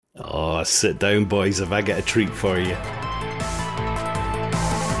Oh, sit down, boys, if I get a treat for you.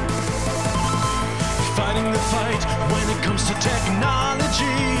 Fighting the fight when it comes to technology.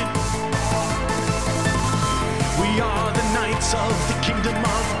 We are the knights of the kingdom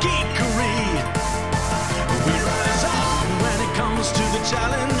of geekery. We rise up when it comes to the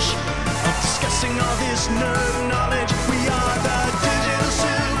challenge of discussing all this nerd knowledge. We are the Digital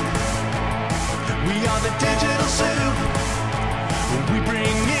Soup. We are the Digital Soup. We bring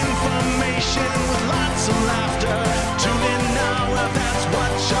information with lots of laughter. Tune in now if that's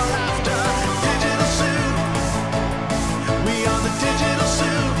what you're after. Digital Soup. We are the Digital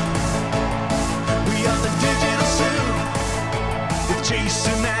Soup. We are the Digital Soup. With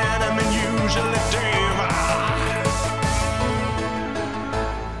Jason, Adam, and usually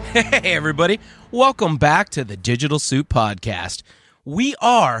Dave. Hey, everybody. Welcome back to the Digital Soup Podcast. We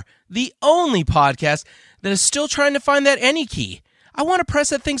are the only podcast that is still trying to find that any key. I want to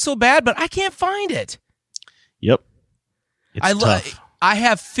press that thing so bad, but I can't find it. Yep. It's tough. I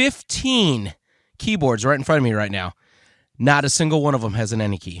have 15 keyboards right in front of me right now. Not a single one of them has an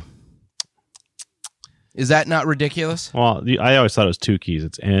any key. Is that not ridiculous? Well, I always thought it was two keys.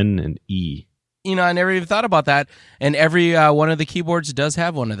 It's N and E. You know, I never even thought about that. And every one of the keyboards does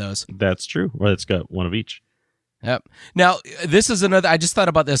have one of those. That's true. Well, it's got one of each. Yep. Now, this is another, I just thought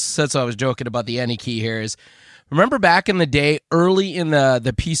about this since I was joking about the any key here is, remember back in the day, early in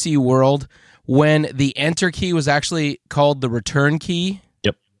the PC world, when the enter key was actually called the return key?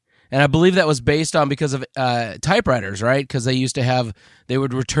 Yep. And I believe that was based on because of typewriters, right? Because they used to have, they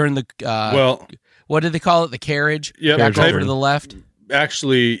would return the, what did they call it? The carriage? Yep. Back over to the left?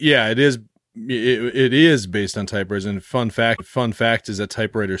 Actually, yeah, it is. It is based on typewriters. And fun fact is that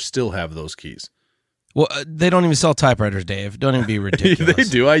typewriters still have those keys. Well, they don't even sell typewriters, Dave. Don't even be ridiculous. They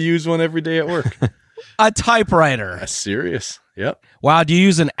do. I use one every day at work. A typewriter. That's serious. Yep. Wow. Do you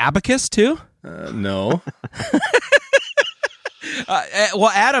use an abacus too? No.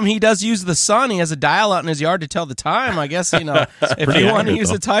 Well, Adam, he does use the sun. He has a dial out in his yard to tell the time. I guess, if you want to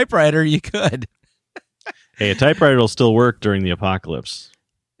use a typewriter, you could. Hey, a typewriter will still work during the apocalypse.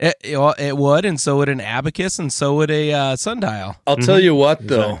 It would, and so would an abacus, and so would a sundial. I'll tell you what,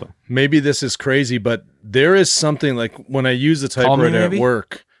 though. Exactly. Maybe this is crazy, but there is something like when I use the typewriter at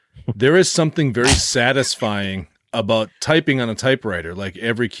work, there is something very satisfying about typing on a typewriter. Like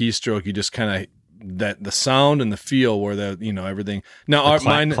every keystroke, you just kind of the sound and the feel where everything. Now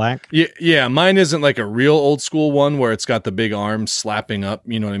clack. Yeah, mine isn't like a real old school one where it's got the big arms slapping up.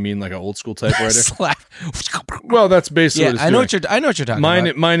 You know what I mean, like an old school typewriter. Slap. Well, that's basically. Yeah, what it's I know doing. what you're talking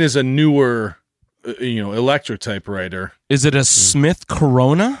about. Mine is a newer, electric typewriter. Is it a Smith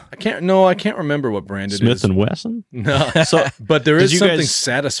Corona? I can't remember what brand it Smith is. and Wesson? No, but there is something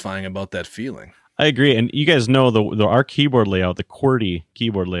satisfying about that feeling. I agree, and you guys know our keyboard layout, the QWERTY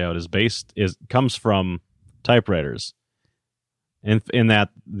keyboard layout, comes from typewriters, in that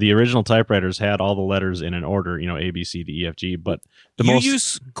the original typewriters had all the letters in an order, A, B, C, D, E, F, G. But you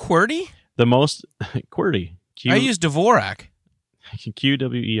use QWERTY? The most QWERTY. I use Dvorak.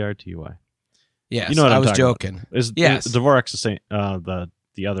 QWERTY. Yes, you know what I I'm was talking joking. About. Yes, Dvorak's the same.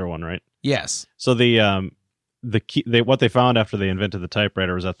 The other one, right? Yes. So the key, what they found after they invented the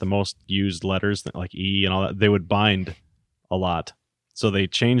typewriter was that the most used letters, like E and all that, they would bind a lot. So they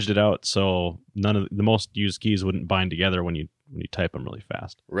changed it out so none of the most used keys wouldn't bind together when you type them really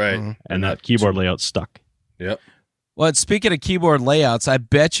fast. Right. Mm-hmm. And that keyboard layout stuck. Yep. Well, speaking of keyboard layouts, I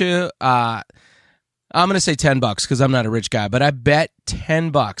bet you, I'm going to say $10 because I'm not a rich guy, but I bet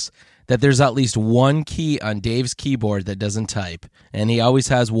 $10 that there's at least one key on Dave's keyboard that doesn't type, and he always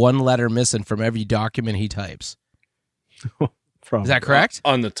has one letter missing from every document he types. Is that correct?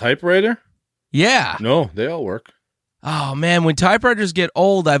 On the typewriter? Yeah. No, they all work. Oh, man, when typewriters get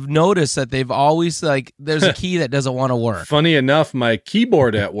old, I've noticed that they've always, there's a key that doesn't want to work. Funny enough, my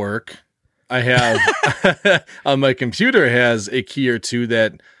keyboard at work, I have, on my computer has a key or two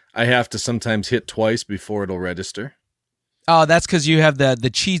that I have to sometimes hit twice before it'll register. Oh, that's because you have the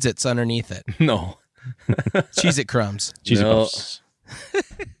Cheez-Its underneath it. No. Cheez-It crumbs. Cheez-It No. Puffs.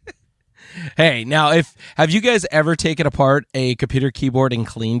 Hey, now, have you guys ever taken apart a computer keyboard and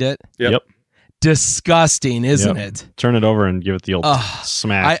cleaned it? Yep. Disgusting, isn't it? Turn it over and give it the old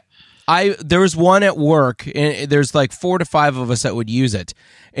smack. There was one at work, and there's like 4 to 5 of us that would use it.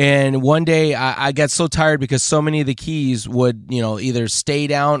 And one day I got so tired because so many of the keys would, either stay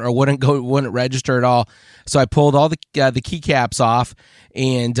down or wouldn't register at all. So I pulled all the keycaps off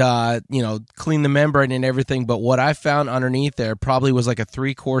and, cleaned the membrane and everything. But what I found underneath there probably was like a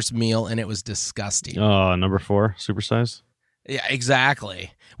 3-course meal, and it was disgusting. Oh, number 4, supersize? Yeah,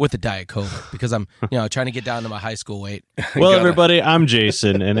 exactly. With the Diet Coke, because I'm, trying to get down to my high school weight. Well, everybody, I'm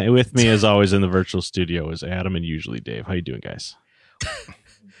Jason, and with me, as always, in the virtual studio is Adam and usually Dave. How you doing, guys?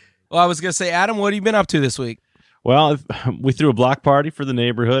 Well, I was going to say, Adam, what have you been up to this week? Well, we threw a block party for the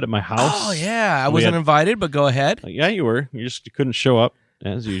neighborhood at my house. Oh, yeah. I wasn't invited, but go ahead. Yeah, you were. You couldn't show up,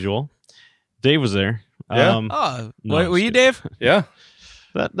 as usual. Dave was there. Yeah. Were you, Dave? Yeah.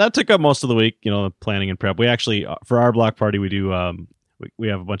 That took up most of the week, planning and prep. We actually, for our block party, we do, we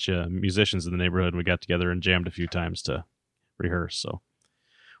have a bunch of musicians in the neighborhood, and we got together and jammed a few times to rehearse. So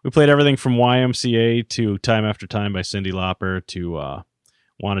we played everything from YMCA to Time After Time by Cyndi Lauper to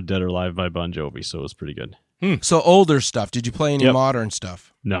Wanted Dead or Alive by Bon Jovi. So it was pretty good. So older stuff. Did you play any Yep. modern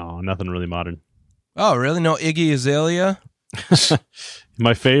stuff? No, nothing really modern. Oh, really? No Iggy Azalea?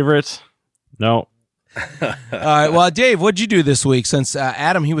 My favorite? No. All right. Well, Dave, what'd you do this week? Since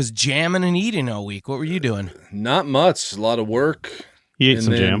Adam, he was jamming and eating all week. What were you doing? Not much. A lot of work. He ate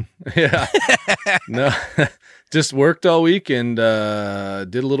some jam. Yeah. No, just worked all week and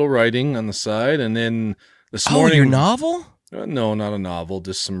did a little writing on the side. And then this morning. Your novel? No, not a novel,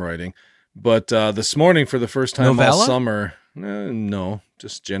 just some writing. But this morning, for the first time all summer, no,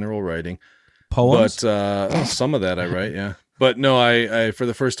 just general writing. Poems? But some of that I write, yeah. But no, I for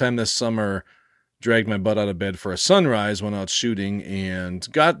the first time this summer, dragged my butt out of bed for a sunrise, went out shooting,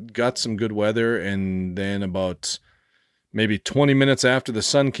 and got some good weather. And then about maybe 20 minutes after the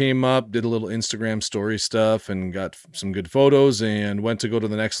sun came up, did a little Instagram story stuff and got some good photos, and went to go to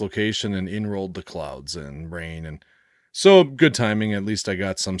the next location and in-rolled the clouds and rain. And so good timing. At least I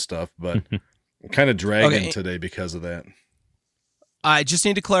got some stuff, but I'm kind of dragging today because of that. I just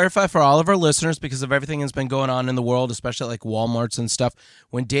need to clarify for all of our listeners, because of everything that's been going on in the world, especially like Walmarts and stuff.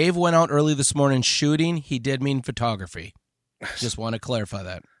 When Dave went out early this morning shooting, he did mean photography. Just want to clarify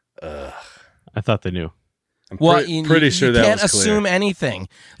that. I thought they knew. I'm pretty sure that was clear. You can't assume anything.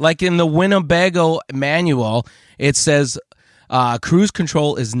 Like in the Winnebago manual, it says cruise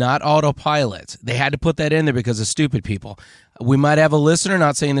control is not autopilot. They had to put that in there because of stupid people. We might have a listener,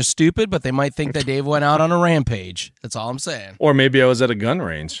 not saying they're stupid, but they might think that Dave went out on a rampage. That's all I'm saying. Or maybe I was at a gun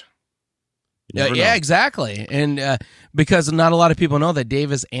range. Yeah, exactly. And because not a lot of people know that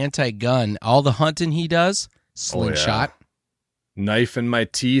Dave is anti-gun. All the hunting he does, slingshot. Knife in my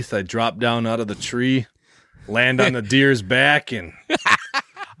teeth. I drop down out of the tree, land on the deer's back, and...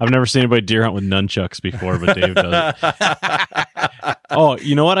 I've never seen anybody deer hunt with nunchucks before, but Dave does it. Oh,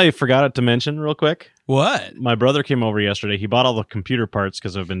 you know what? I forgot to mention real quick. What? My brother came over yesterday. He bought all the computer parts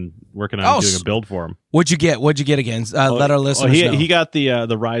because I've been working on doing a build for him. What'd you get? Again? Let our listeners know. He got the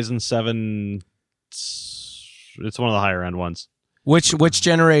Ryzen 7. It's one of the higher end ones. Which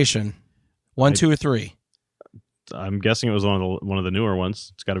generation? 1, 2, or 3? I'm guessing it was one of the newer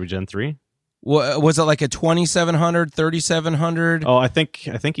ones. It's got to be Gen 3. Was it like a 2700, 3700? Oh, I think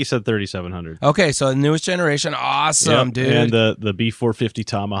he said 3700. Okay, so the newest generation. Awesome, dude. And the B450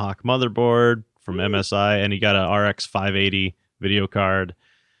 Tomahawk motherboard from MSI, and he got a RX 580 video card,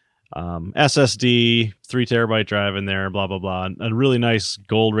 SSD, 3 terabyte drive in there, blah blah blah, and a really nice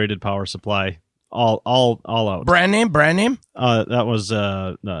gold rated power supply. All out. Brand name? That was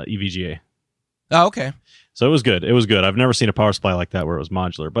EVGA. Oh, okay. So it was good. I've never seen a power supply like that where it was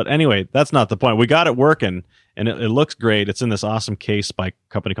modular. But anyway, that's not the point. We got it working, and it looks great. It's in this awesome case by a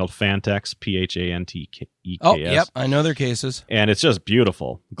company called Fantex, Phantekes. Oh, yep. I know their cases. And it's just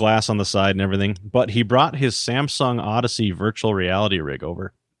beautiful. Glass on the side and everything. But he brought his Samsung Odyssey virtual reality rig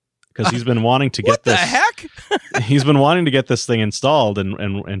over because he's been wanting to get this. What the heck? He's been wanting to get this thing installed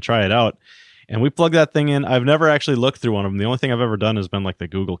and try it out. And we plugged that thing in. I've never actually looked through one of them. The only thing I've ever done has been like the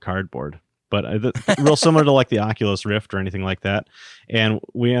Google Cardboard. But real similar to like the Oculus Rift or anything like that. And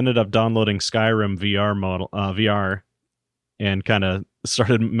we ended up downloading Skyrim VR and kind of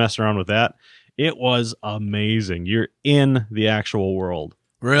started messing around with that. It was amazing. You're in the actual world.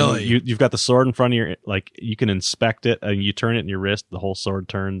 Really? You've got the sword in front of your, like, you can inspect it and you turn it in your wrist. The whole sword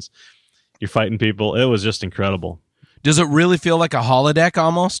turns. You're fighting people. It was just incredible. Does it really feel like a holodeck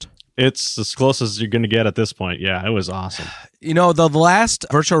almost? It's as close as you're going to get at this point. Yeah, it was awesome. You know, the last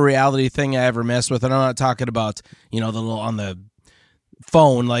virtual reality thing I ever messed with, and I'm not talking about, the little on the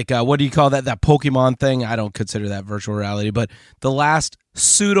phone, like, what do you call that Pokemon thing? I don't consider that virtual reality, but the last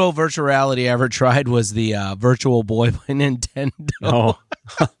pseudo virtual reality I ever tried was the Virtual Boy by Nintendo. Oh.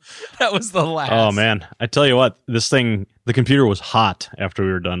 That was the last. Oh, man. I tell you what, this thing, the computer was hot after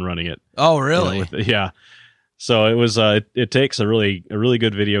we were done running it. Oh, really? Yeah. So it was. It takes a really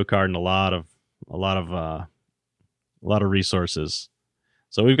good video card and a lot of resources.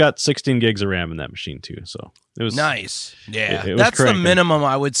 So we've got 16 gigs of RAM in that machine too. So it was nice. Yeah, it was that's cranking. the minimum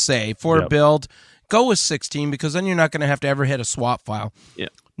I would say for a build. go with 16 because then you're not going to have to ever hit a swap file. Yeah.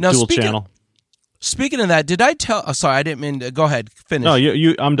 Now, Dual channel. Speaking of that, did I tell? Oh, sorry, I didn't mean to. Go ahead, finish.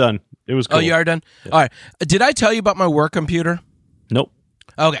 No, I'm done. It was cool. Oh, you are done? Yeah. All right. Did I tell you about my work computer? Nope.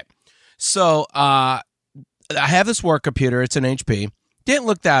 Okay. So I have this work computer. It's an HP. Didn't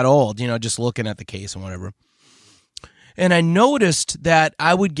look that old, just looking at the case and whatever. And I noticed that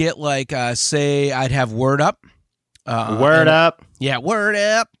I would get say I'd have Word up. Word up. Yeah, Word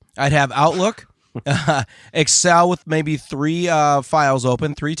up. I'd have Outlook, Excel with maybe 3 files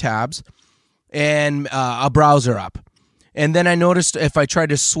open, 3 tabs, and a browser up. And then I noticed if I tried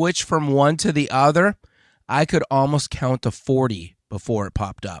to switch from one to the other, I could almost count to 40 before it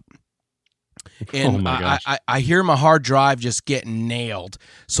popped up. And oh my gosh. I hear my hard drive just getting nailed.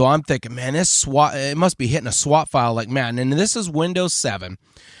 So I'm thinking, man, it must be hitting a swap file like mad. And this is Windows 7.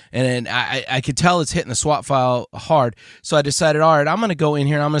 And I could tell it's hitting the swap file hard. So I decided, all right, I'm going to go in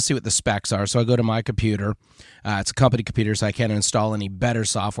here and I'm going to see what the specs are. So I go to my computer. It's a company computer, so I can't install any better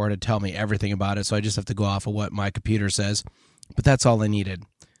software to tell me everything about it. So I just have to go off of what my computer says. But that's all I needed.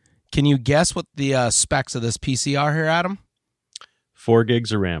 Can you guess what the specs of this PC are here, Adam? 4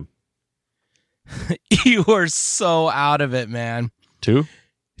 gigs of RAM. You are so out of it, man. 2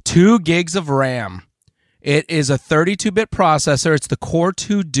 gigs of RAM. It is a 32-bit processor. It's the Core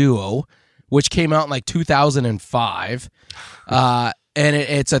 2 Duo, which came out in 2005. And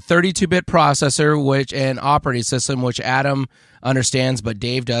it's a 32-bit processor and operating system, which Adam understands, but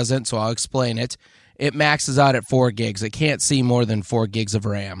Dave doesn't, so I'll explain it. It maxes out at 4 gigs. It can't see more than 4 gigs of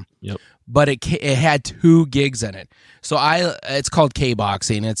RAM. Yep. But it had 2 gigs in it. So it's called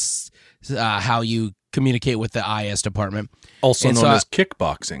K-boxing. It's how you communicate with the IS department. Also known as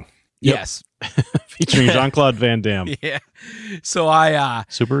kickboxing. Yep. Yes. Featuring Jean-Claude Van Damme. Yeah. So I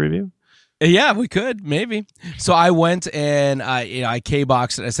Super review? Yeah, we could, maybe. So I went and I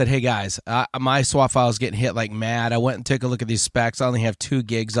K-boxed it. I said, hey guys, my swap file is getting hit like mad. I went and took a look at these specs. I only have 2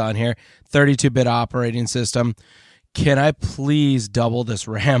 gigs on here, 32-bit operating system. Can I please double this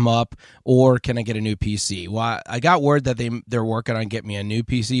RAM up, or can I get a new PC? Well, I got word that they're working on getting me a new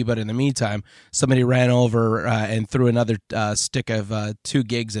PC, but in the meantime, somebody ran over and threw another stick of 2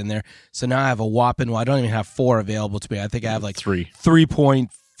 gigs in there. So now I have a whopping, I don't even have 4 available to me. I think I have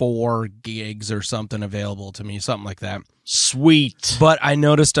 3.4 gigs or something available to me, something like that. Sweet. But I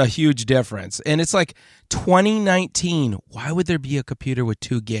noticed a huge difference. And it's 2019. Why would there be a computer with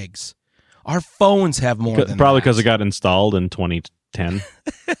 2 gigs? Our phones have more than probably that. because it got installed in 2010.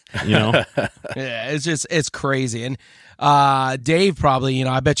 Yeah, it's crazy. And Dave probably,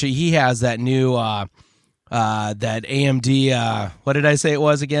 I bet you he has that new that AMD what did I say it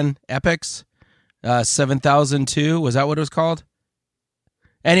was again? Epix 7002, was that what it was called?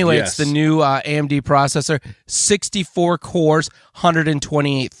 Anyway, Yes. It's the new AMD processor, 64 cores,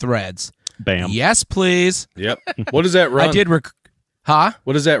 128 threads. Bam. Yes, please. Yep. What does that run? I did Huh?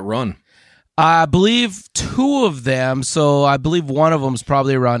 What does that run? I believe 2 of them, so I believe one of them's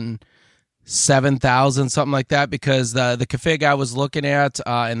probably run 7,000, something like that, because the config I was looking at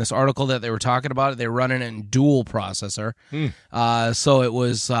in this article that they were talking about, they're running it in dual processor. So it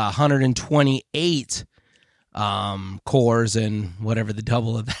was 128 cores and whatever the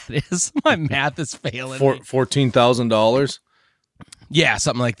double of that is. My math is failing me. $14,000? Yeah,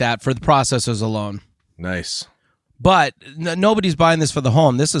 something like that for the processors alone. Nice. But nobody's buying this for the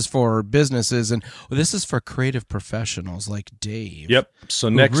home. This is for businesses, and this is for creative professionals like Dave. Yep. So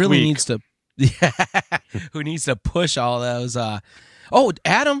next week needs to, who needs to push all those.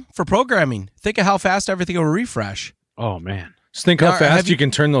 Adam for programming. Think of how fast everything will refresh. Oh man! Just think how fast you can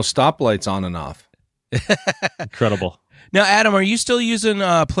turn those stoplights on and off. Incredible. Now, Adam, are you still using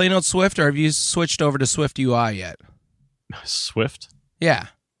plain old Swift, or have you switched over to Swift UI yet? Swift? Yeah.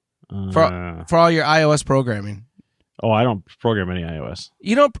 For all your iOS programming. Oh, I don't program any iOS.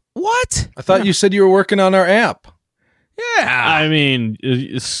 You don't? What? I thought you said you were working on our app. Yeah. I mean,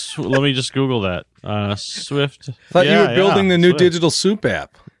 let me just Google that. Swift. I thought you were building the new Swift. Digital Soup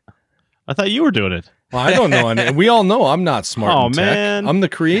app. I thought you were doing it. Well, I don't know. And we all know I'm not smart in tech. Man. I'm the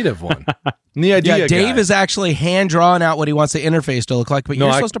creative one. I'm the idea Yeah, Dave guy. is actually hand drawing out what he wants the interface to look like, but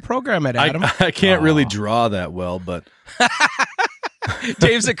you're supposed to program it, Adam. I can't really draw that well, but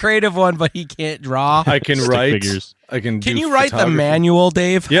Dave's a creative one, but he can't draw. I can Stick write. figures. I can. Can do you write the photography. manual,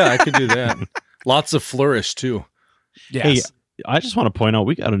 Dave? Yeah, I can do that. Lots of flourish too. Yes. Hey, I just want to point out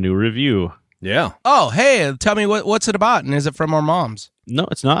we got a new review. Yeah. Oh, hey, tell me what's it about, and is it from our moms? No,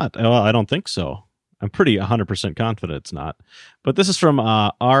 it's not. Well, I don't think so. I'm pretty 100% confident it's not. But this is from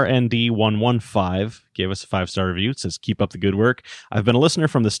RND115. Gave us a 5-star review. It says, keep up the good work. I've been a listener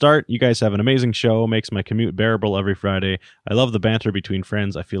from the start. You guys have an amazing show. Makes my commute bearable every Friday. I love the banter between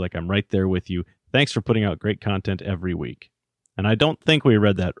friends. I feel like I'm right there with you. Thanks for putting out great content every week. And I don't think we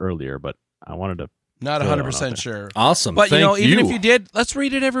read that earlier, but I wanted to. Not 100% sure. Awesome. But, Thank even if you did, let's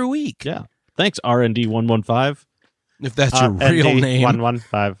read it every week. Yeah. Thanks, RND115. If that's your real name.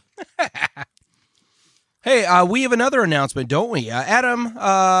 115. Hey, we have another announcement, don't we? Adam,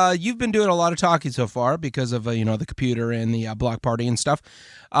 you've been doing a lot of talking so far because of, the computer and the block party and stuff.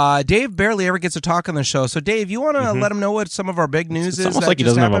 Dave barely ever gets to talk on the show. So, Dave, you want to let him know what some of our big news is? It's almost like he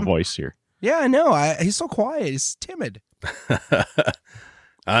doesn't have a voice here. Yeah, I know. He's so quiet. He's timid.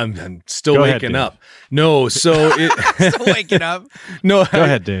 I'm still waking up. No, so... Still waking up? No, Go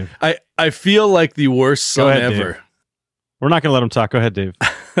ahead, Dave. I feel like the worst son ahead, ever. Dave. We're not going to let him talk. Go ahead, Dave.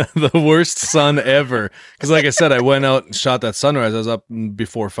 The worst son ever. Because like I said, I went out and shot that sunrise. I was up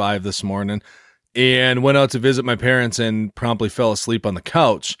before 5 this morning and went out to visit my parents and promptly fell asleep on the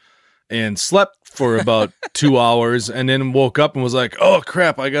couch and slept for about 2 hours and then woke up and was like, oh,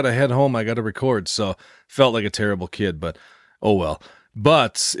 crap, I got to head home. I got to record. So felt like a terrible kid, but oh well.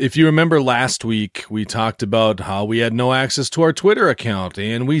 But if you remember last week, we talked about how we had no access to our Twitter account,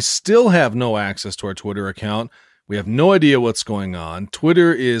 and we still have no access to our Twitter account. We have no idea what's going on.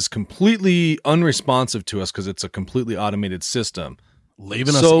 Twitter is completely unresponsive to us because it's a completely automated system.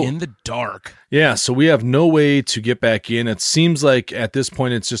 Leaving us in the dark. Yeah, so we have no way to get back in. It seems like at this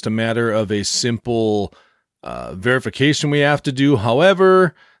point it's just a matter of a simple verification we have to do.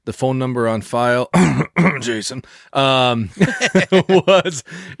 However, the phone number on file, Jason,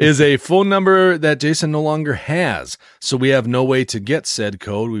 is a phone number that Jason no longer has. So we have no way to get said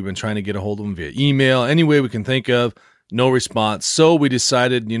code. We've been trying to get a hold of him via email, any way we can think of, no response. So we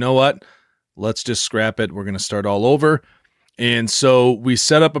decided, you know what? Let's just scrap it. We're going to start all over. And so we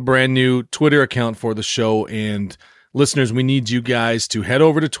set up a brand new Twitter account for the show. And listeners, we need you guys to head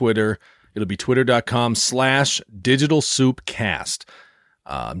over to Twitter. It'll be twitter.com/digitalsoupcast.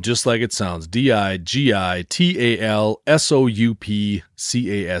 Just like it sounds,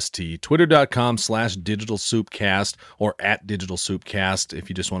 DIGITALSOUPCAST, twitter.com/digitalsoupcast or @digitalsoupcast if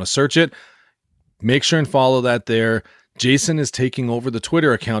you just want to search it. Make sure and follow that there. Jason is taking over the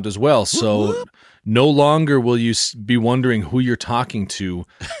Twitter account as well, so no longer will you be wondering who you're talking to,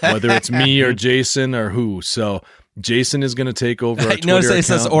 whether it's me or Jason or who. So Jason is going to take over our Twitter account. Notice it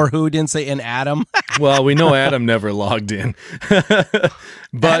says or who, didn't say an Adam. Well, we know Adam never logged in. But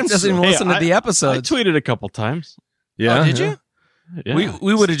Adam doesn't even listen to the episodes. I tweeted a couple times. Yeah. Oh, did you? Yeah.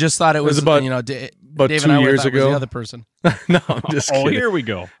 We would have just thought it was about, Dave 2 and I years ago. Was the other person. No, I'm just kidding. Here we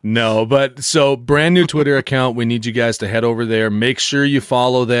go. No, but so brand new Twitter account. We need you guys to head over there. Make sure you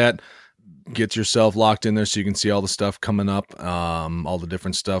follow that. Get yourself locked in there so you can see all the stuff coming up, all the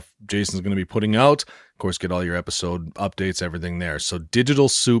different stuff Jason's going to be putting out. Of course, get all your episode updates, everything there. So Digital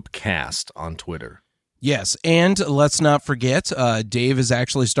Soup Cast on Twitter. Yes, and let's not forget, Dave is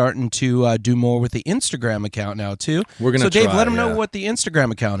actually starting to do more with the Instagram account now, too. We're gonna So, Dave, try, let him know what the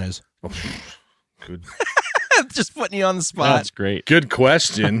Instagram account is. Good. Just putting you on the spot. That's great. Good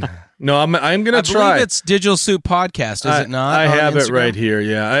question. No, I'm going to try. I believe it's Digital Soup Podcast, is it not? I have Instagram? it right here.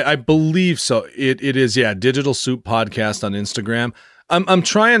 Yeah, I believe so. It is, yeah, Digital Soup Podcast on Instagram. I'm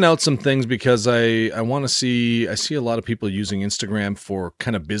trying out some things because I want to see. I see a lot of people using Instagram for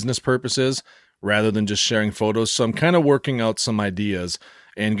kind of business purposes rather than just sharing photos. So I'm kind of working out some ideas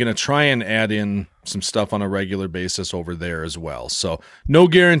and going to try and add in some stuff on a regular basis over there as well. So no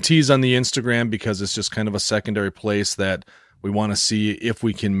guarantees on the Instagram because it's just kind of a secondary place that we want to see if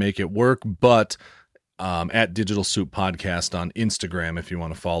we can make it work. But at Digital Soup Podcast on Instagram if you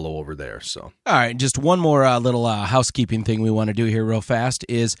want to follow over there. So all right, just one more little housekeeping thing we want to do here real fast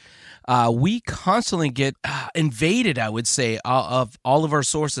is we constantly get invaded, I would say, of all of our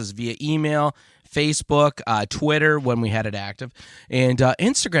sources via email, Facebook, Twitter when we had it active, and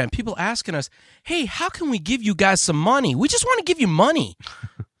Instagram. People asking us, hey, how can we give you guys some money? We just want to give you money.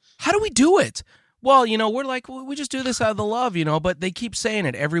 How do we do it? Well, we're like, we just do this out of the love, but they keep saying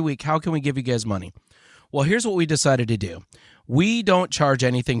it every week. How can we give you guys money? Well, here's what we decided to do. We don't charge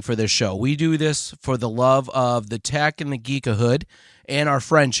anything for this show. We do this for the love of the tech and the geekahood and our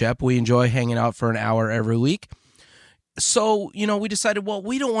friendship. We enjoy hanging out for an hour every week. So, we decided, well,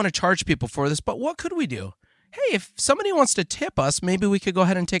 we don't want to charge people for this, but what could we do? Hey, if somebody wants to tip us, maybe we could go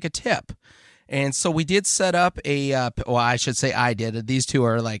ahead and take a tip. And so we did set up I should say I did. These two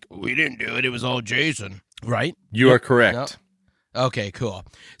are like, we didn't do it. It was all Jason, right? you are correct. Yep. Okay, cool.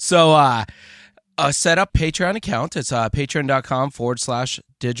 So, set up Patreon account. It's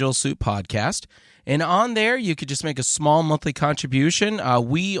patreon.com/Digital Soup Podcast. And on there, you could just make a small monthly contribution.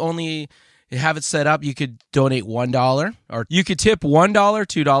 We only have it set up. You could donate $1, or you could tip $1, $2, or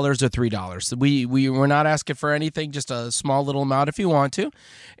 $3. We're not asking for anything, just a small little amount if you want to.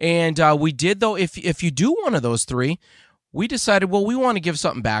 And we did, though, if you do one of those three, we decided, well, we want to give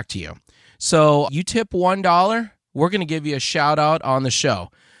something back to you. So you tip $1, we're going to give you a shout out on the show.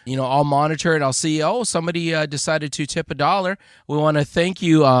 I'll monitor it. I'll see, somebody decided to tip $1. We want to thank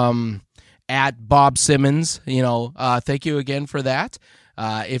you at Bob Simmons. Thank you again for that.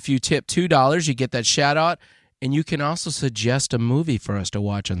 If you tip $2, you get that shout out. And you can also suggest a movie for us to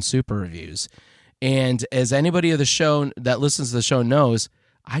watch on Super Reviews. And as anybody of the show that listens to the show knows,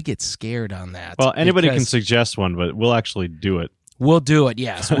 I get scared on that. Well, anybody can suggest one, but we'll actually do it. We'll do it,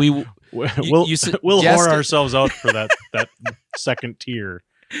 yes. We'll whore ourselves out for that second tier.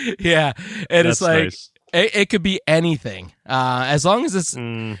 Yeah, and That's it's like nice. it could be anything, as long as it's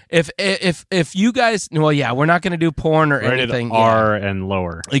if you guys. Well, yeah, we're not going to do porn or Rated anything. R and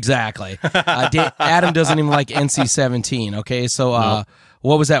lower. Exactly. Adam doesn't even like NC-17. Okay, so No.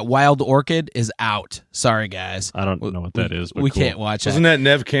 what was that? Wild Orchid is out. Sorry, guys. I don't know what that is. But We cool. can't watch Wasn't that. that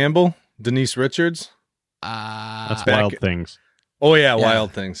Nev Campbell, Denise Richards? That's back- Wild Things. Oh yeah,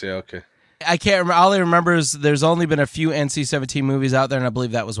 Wild Things. Yeah, okay. I can't remember. All I remember is there's only been a few NC-17 movies out there, and I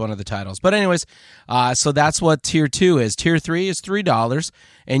believe that was one of the titles. But anyways, so that's what Tier 2 is. Tier 3 is $3,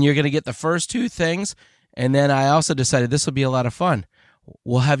 and you're going to get the first two things. And then I also decided this will be a lot of fun.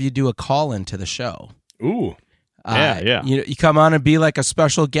 We'll have you do a call-in to the show. Ooh. Yeah. You come on and be like a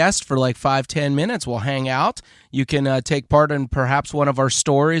special guest for like 5-10 minutes. We'll hang out. You can take part in perhaps one of our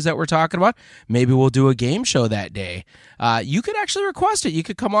stories that we're talking about. Maybe we'll do a game show that day. You could actually request it. You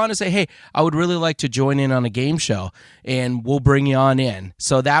could come on and say, hey, I would really like to join in on a game show, and we'll bring you on in.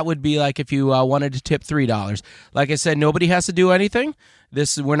 So that would be like if you wanted to tip $3. Like I said, nobody has to do anything.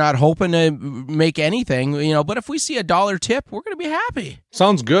 We're not hoping to make anything, but if we see a $1 tip, we're going to be happy.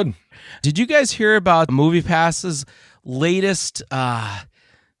 Sounds good. Did you guys hear about MoviePass's latest gaffe,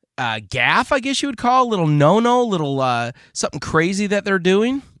 I guess you would call, little something crazy that they're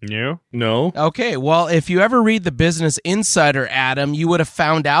doing? No. Okay, well, if you ever read the Business Insider, Adam, you would have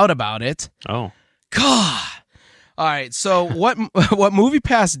found out about it. Oh. God. All right, so what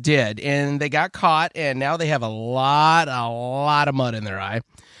MoviePass did, and they got caught, and now they have a lot of mud in their eye.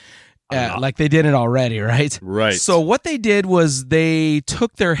 Like they did it already, right? Right. So what they did was they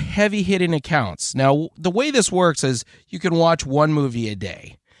took their heavy-hitting accounts. Now, the way this works is you can watch one movie a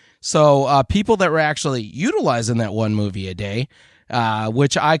day. So people that were actually utilizing that one movie a day,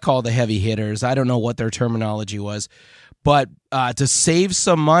 which I call the heavy hitters, I don't know what their terminology was, but to save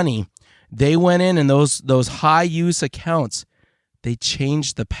some money, they went in and those high-use accounts, they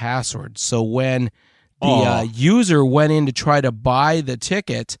changed the password. So when the user went in to try to buy the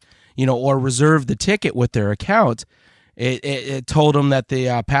ticket, or reserve the ticket with their account, it told them that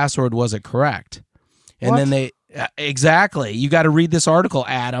the password wasn't correct. And then they, exactly. You got to read this article,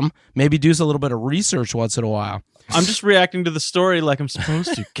 Adam. Maybe do a little bit of research once in a while. I'm just reacting to the story like I'm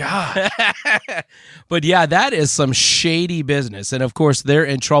supposed to. God. But yeah, that is some shady business. And of course, they're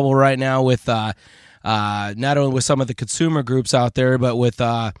in trouble right now with not only with some of the consumer groups out there, but with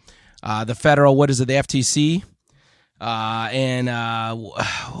the federal, the FTC? And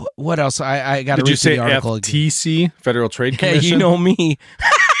what else? I got to read the article. Did you say FTC, Federal Trade Commission? Yeah, you know me.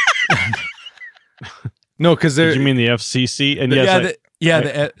 No, because Did you mean the FCC? And yes,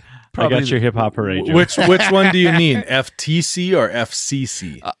 I got your hip hop parade. Which one do you need? FTC or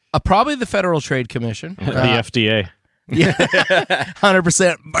FCC? Probably the Federal Trade Commission. The FDA. Yeah,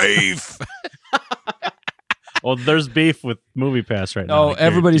 100% beef. Well, there's beef with MoviePass right now. Oh,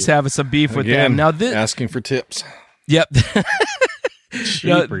 everybody's having some beef with them now. Asking for tips. Yep.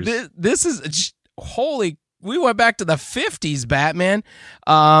 Jeepers. This is holy. We went back to the 50s, Batman.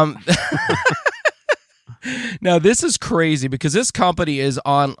 Now, this is crazy because this company is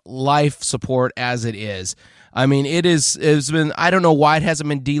on life support as it is. I mean, it's been, I don't know why it hasn't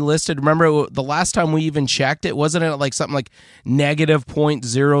been delisted. Remember the last time we even checked it, wasn't it like something like negative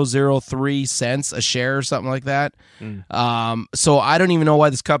 0.003 cents a share or something like that? So I don't even know why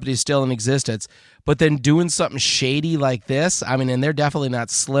this company is still in existence. But then doing something shady like this, I mean, and they're definitely not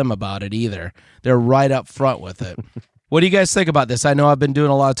slim about it either. They're right up front with it. What do you guys think about this? I know I've been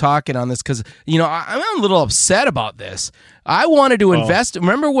doing a lot of talking on this because, I'm a little upset about this. I wanted to invest.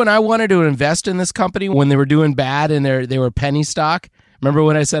 Remember when I wanted to invest in this company when they were doing bad and they were penny stock? Remember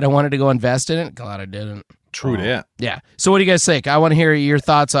when I said I wanted to go invest in it? Glad I didn't. True that. Yeah. So what do you guys think? I want to hear your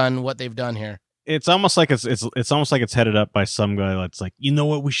thoughts on what they've done here. It's almost like it's almost like it's headed up by some guy that's like, you know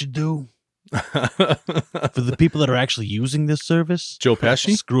what we should do? For the people that are actually using this service, Joe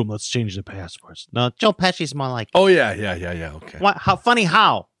Pesci? Screw them. Let's change the passwords. No, Joe Pesci's more like. Oh yeah. Okay. What? How funny?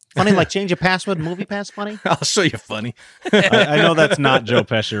 How? Funny, like change your password, movie pass funny? I'll show you funny. I know that's not Joe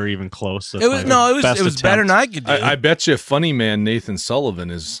Pesci or even close. That's It was my it was better than I could do. I bet you funny man Nathan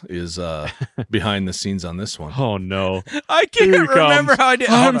Sullivan is behind the scenes on this one. Oh no! I can't Here he remember comes. how I did.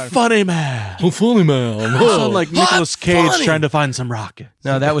 I'm Hold on. funny man. Oh, funny man. You sound like Nicolas Cage funny. trying to find some rockets.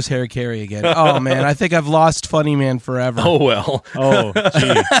 No, that was Harry Carey again. Oh man, I think I've lost Funny Man forever. Oh well. Oh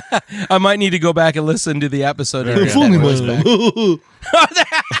gee! I might need to go back and listen to the episode. and get Funny that voice back. man.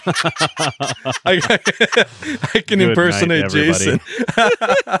 I can Good impersonate night, everybody. Jason.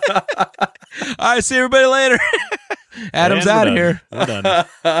 All right, see everybody later. Adam's And out of we're here. done.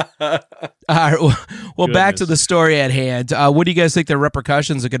 We're done. All right, well back to Goodness. the story at hand. What do you guys think the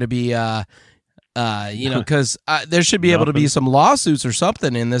repercussions are going to be? Because there should be able to be Nothing. some lawsuits or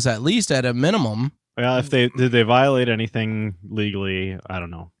something in this, at least at a minimum. Well, if did they violate anything legally? I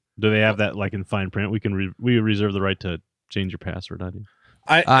don't know. Do they have that like in fine print? We reserve the right to change your password. I do.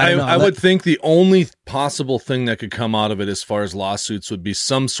 I don't know. I would think the only possible thing that could come out of it as far as lawsuits would be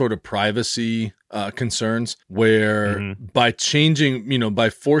some sort of privacy concerns where by changing, by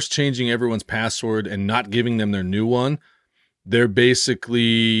force changing everyone's password and not giving them their new one, they're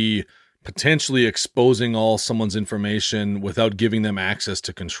basically potentially exposing all someone's information without giving them access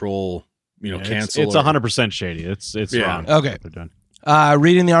to control, cancel. It's 100% shady. It's wrong. Okay. They're done.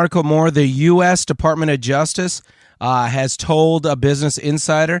 Reading the article more, the U.S. Department of Justice has told a Business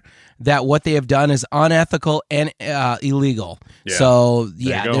Insider that what they have done is unethical and illegal. Yeah. So,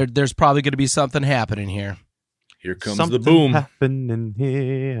 There you go. there's probably going to be something happening here. Here comes Something the boom. happening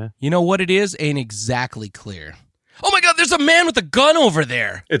here. You know what it is? Ain't exactly clear. Oh my God, there's a man with a gun over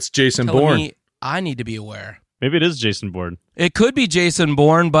there. It's Jason Telling Bourne. me I need to be aware. Maybe it is Jason Bourne. It could be Jason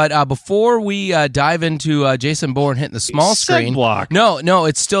Bourne, but before we dive into Jason Bourne hitting the small screen, block. no,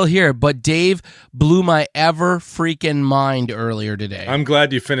 it's still here. But Dave blew my ever freaking mind earlier today. I'm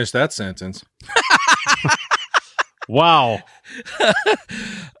glad you finished that sentence. Wow.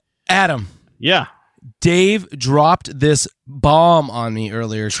 Adam, Yeah. Dave dropped this bomb on me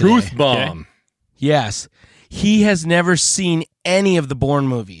earlier today. Truth bomb. Yes, he has never seen any of the Bourne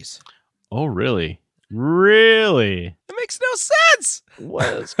movies. Oh, really? Really? It makes no sense. What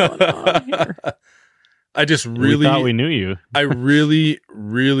is going on here? I just We really thought we knew you. I really,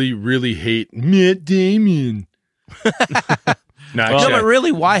 really, really hate Matt Damon. No, No, actually, but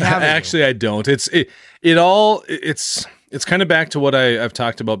really, why haven't you? actually, I don't. It's kind of back to what I've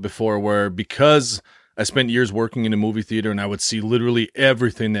talked about before, where because I spent years working in a movie theater and I would see literally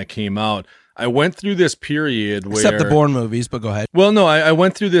everything that came out. I went through this period where, Except the Bourne movies, but go ahead. well, no, I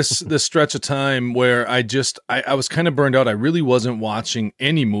went through this stretch of time where I was kind of burned out. I really wasn't watching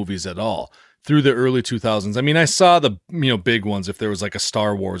any movies at all through the early 2000s. I mean, I saw the big ones if there was like a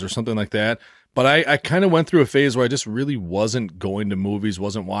Star Wars or something like that. But I kind of went through a phase where I just really wasn't going to movies,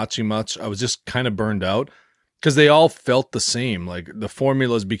 wasn't watching much. I was just kind of burned out because they all felt the same. Like the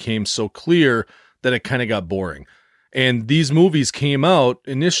formulas became so clear that it kind of got boring. And these movies came out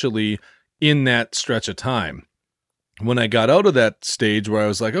initially in that stretch of time. When I got out of that stage where I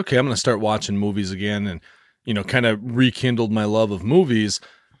was like, okay, I'm going to start watching movies again and, kind of rekindled my love of movies,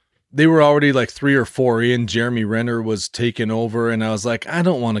 they were already like 3 or 4 in. Jeremy Renner was taking over, and I was like, I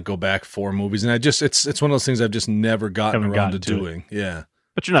don't want to go back 4 movies. And it's one of those things I've just never gotten Haven't around to gotten to doing. Yeah.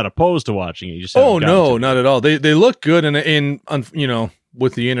 But you're not opposed to watching it. You just Oh haven't gotten no, to it. not at all. They look good, and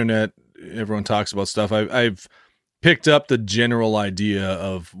with the internet, everyone talks about stuff. I've picked up the general idea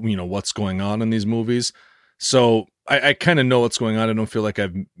of what's going on in these movies, so I kind of know what's going on. I don't feel like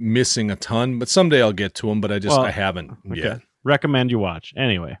I'm missing a ton, but someday I'll get to them. But I haven't yet. Recommend you watch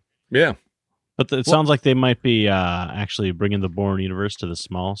anyway. Yeah. But it sounds like they might be actually bringing the Bourne universe to the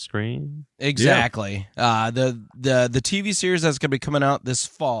small screen. Exactly. The TV series that's going to be coming out this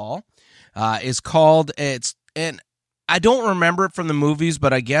fall is called and I don't remember it from the movies,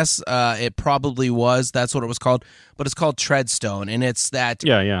 but I guess it probably was. That's what it was called. But it's called Treadstone, and it's that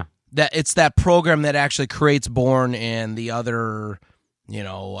it's that program that actually creates Bourne and the other.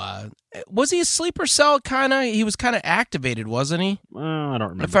 Was he a sleeper cell kind of? He was kind of activated, wasn't he? I don't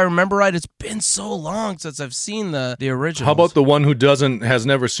remember. If I remember right, it's been so long since I've seen the original. How about the one who has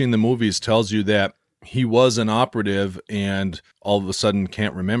never seen the movies tells you that he was an operative and all of a sudden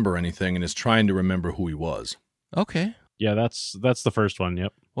can't remember anything and is trying to remember who he was. Okay. Yeah, that's the first one.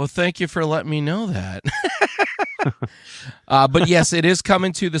 Yep. Well, thank you for letting me know that. But yes, it is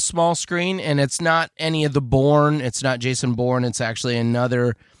coming to the small screen, and it's not any of the Bourne. It's not Jason Bourne. It's actually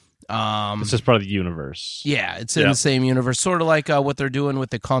another. It's just part of the universe. Yeah, it's in the same universe, sort of like what they're doing with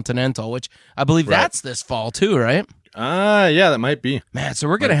the Continental, which I believe that's this fall too, right? Yeah, that might be. Man, so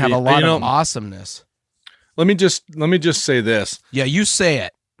we're gonna have a lot of awesomeness. Let me just say this. Yeah, you say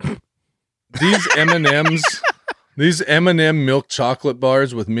it. These M&Ms, these M&M milk chocolate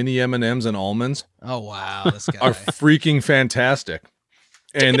bars with mini M&Ms and almonds Oh wow, this guy. are freaking fantastic.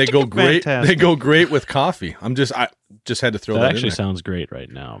 And they go great. Fantastic. They go great with coffee. I just had to throw That that in actually there. sounds great right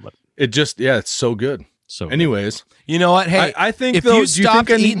now, but It's so good. so good. Anyways, You know what? Hey, I think if though, you do you stopped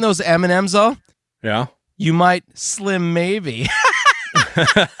think I need- eating those M&Ms, though, yeah. you might slim maybe.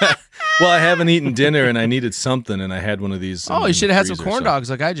 Well, I haven't eaten dinner and I needed something, and I had one of these. Oh, you should have had some freezer, corn so- dogs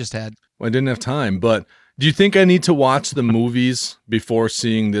like I just had. Well, I didn't have time, but do you think I need to watch the movies before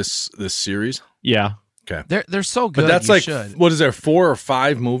seeing this series? Yeah. They're so good. But that's you like should. what is there 4 or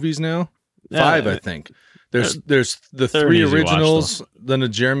 5 movies now? 5, I think. There's the 3 easy watch, originals, then a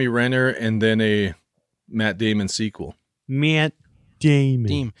Jeremy Renner, and then a Matt Damon sequel. Matt Damon.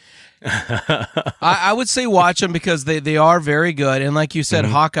 Team. I would say watch them because they are very good, and like you said,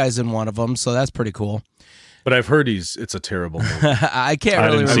 Mm-hmm. Hawkeye's in one of them, so that's pretty cool. But I've heard it's a terrible movie. I can't I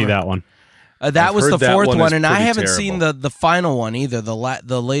really didn't see remember. that one. That I've was heard the that fourth one one, is and I pretty haven't seen terrible. the final one either. The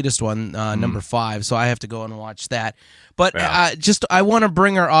latest one, number 5. So I have to go and watch that. But Yeah. I want to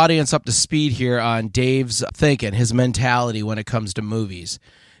bring our audience up to speed here on Dave's thinking, his mentality when it comes to movies.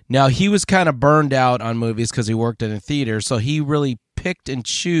 Now he was kind of burned out on movies because he worked in a theater, so he really picked and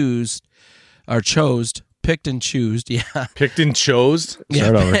chose, yeah. Picked and chose?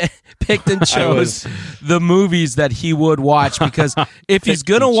 Start over. Picked and chose the movies that he would watch because if he's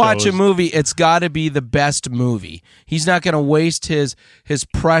going to and watch a chose. movie, it's got to be the best movie. He's not going to waste his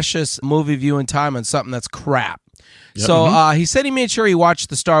precious movie viewing time on something that's crap. So he said he made sure he watched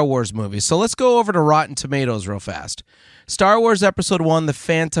the Star Wars movies. So let's go over to Rotten Tomatoes real fast. Star Wars Episode 1, The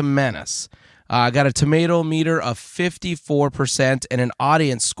Phantom Menace. Got a tomato meter of 54% and an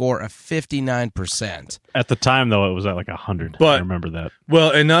audience score of 59%. At the time, though, it was at like 100. But- I remember that.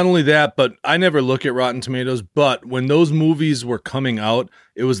 Well, and not only that, but I never look at Rotten Tomatoes, but when those movies were coming out,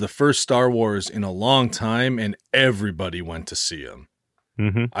 it was the first Star Wars in a long time, and everybody went to see them.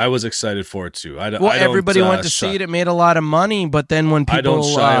 Mm-hmm. I was excited for it too. Everybody went to see it. It made a lot of money, but then when people I don't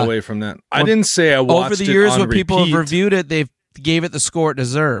shy away from that. I didn't say I watched over the it years on when people have repeat. reviewed it, they've gave it the score it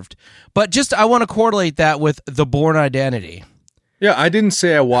deserved. But I want to correlate that with The Bourne Identity. Yeah, I didn't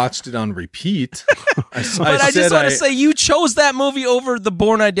say I watched it on repeat. But I just want to say you chose that movie over The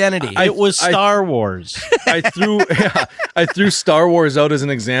Bourne Identity. It was Star Wars. I threw Star Wars out as an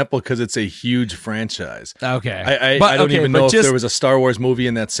example because it's a huge franchise. Okay. I don't even know if just, there was a Star Wars movie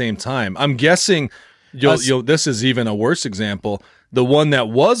in that same time. I'm guessing this is even a worse example. The one that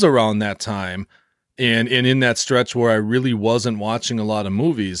was around that time and in that stretch where I really wasn't watching a lot of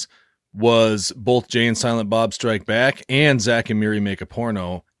movies was both Jay and Silent Bob Strike Back and Zack and Miri Make a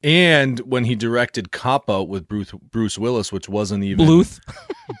Porno. And when he directed Cop Out with Bruce Willis, which wasn't even Bluth.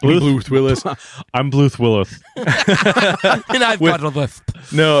 Bluth Willis. I'm Bluth Willis. And I've got a lift.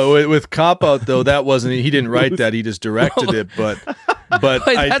 No, with Cop Out though, that wasn't. He didn't write that. He just directed it. But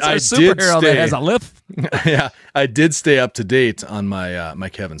Wait, that's our superhero that has a lift. Yeah, I did stay up to date on my my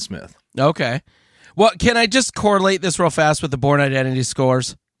Kevin Smith. Okay. Well, can I just correlate this real fast with the Bourne Identity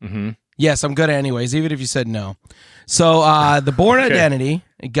scores? Mm-hmm. Yes, I'm good anyways, even if you said no. So the Bourne Identity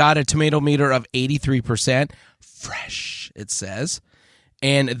got a tomato meter of 83%. Fresh, it says.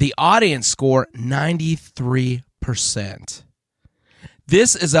 And the audience score, 93%.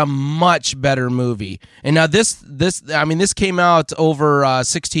 This is a much better movie. And now this came out over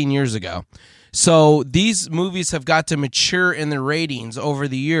 16 years ago. So these movies have got to mature in their ratings over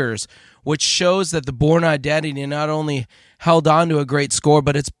the years, which shows that the Bourne Identity not only held on to a great score,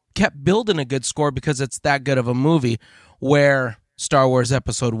 but it's kept building a good score because it's that good of a movie, where Star Wars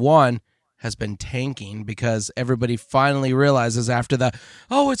Episode 1 has been tanking because everybody finally realizes after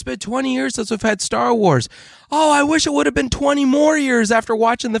it's been 20 years since we've had Star Wars. Oh, I wish it would have been 20 more years after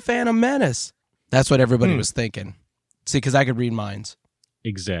watching The Phantom Menace. That's what everybody was thinking. See, because I could read minds.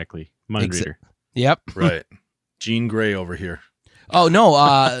 Exactly. Mind reader. Yep. Right. Jean Grey over here. Oh,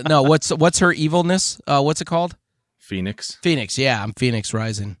 no. No. What's her evilness? What's it called? Phoenix. Phoenix. Yeah, I'm Phoenix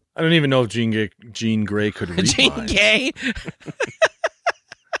Rising. I don't even know if Jean Grey could read Jean minds. Gay?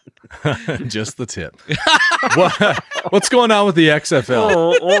 Just the tip. What's going on with the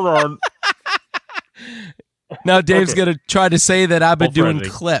XFL? Hold on. Now Dave's going to try to say that I've been Oh, doing friendly.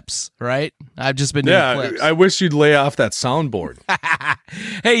 clips, right? I've just been doing Yeah, clips. I wish you'd lay off that soundboard.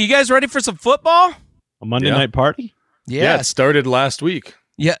 Hey, you guys ready for some football? A Monday Yeah. night party? Yeah, it started last week.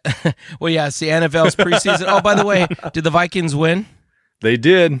 Yeah. Well, yeah, see, NFL's preseason. Oh, by the way, did the Vikings win? They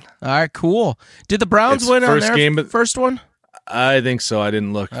did. All right, cool. Did the Browns It's win on first their game, but- first one? I think so. I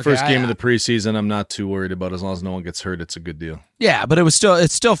didn't look. Okay, First game of the preseason, I'm not too worried about. As long as no one gets hurt, it's a good deal. Yeah, but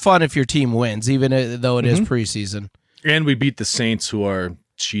it's still fun if your team wins, even though it is preseason. And we beat the Saints, who are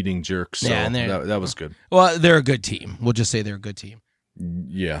cheating jerks. So Yeah, and that was good. Well, they're a good team. We'll just say they're a good team.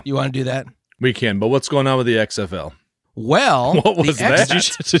 Yeah, You want to do that? we can. But what's going on with the XFL? Well, What was the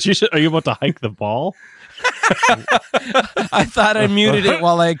that? Are you about to hike the ball? I thought I muted it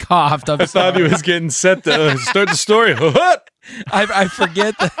while I coughed. I'm I thought he sorry. was getting set to start the story. I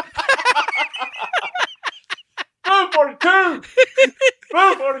forget that. 42!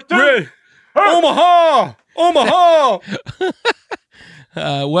 42! Red. Omaha!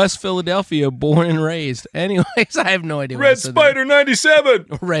 West Philadelphia, born and raised. Anyways, I have no idea. why I Red said Spider 97.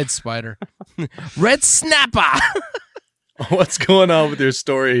 that. Red Spider. Red Snapper. What's going on with your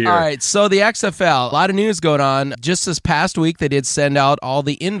story here? All right, so the XFL, a lot of news going on. Just this past week, they did send out all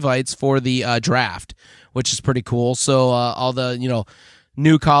the invites for the draft, which is pretty cool. So all the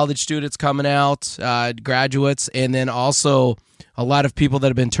new college students coming out, graduates, and then also a lot of people that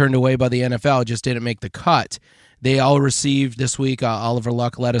have been turned away by the NFL just didn't make the cut. They all received this week. Oliver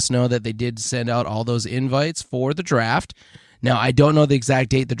Luck let us know that they did send out all those invites for the draft. Now, I don't know the exact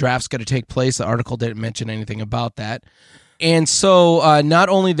date the draft's going to take place. The article didn't mention anything about that. And so not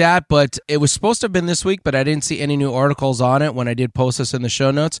only that, but it was supposed to have been this week, but I didn't see any new articles on it when I did post this in the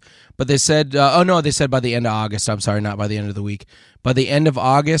show notes. But they said, they said by the end of August. I'm sorry, not by the end of the week. By the end of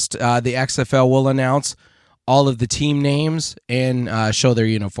August, the XFL will announce all of the team names and show their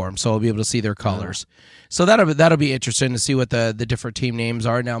uniforms, so we'll be able to see their colors. So that'll be interesting to see what the different team names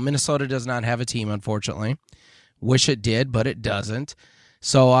are. Now, Minnesota does not have a team, unfortunately. Wish it did, but it doesn't.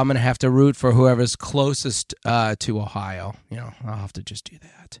 So I'm going to have to root for whoever's closest to Ohio. I'll have to just do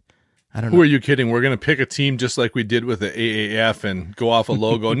that. I don't know. Who are you kidding? We're going to pick a team just like we did with the AAF and go off a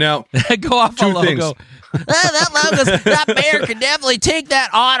logo. Now, Go off a two logo. things. That bear could definitely take that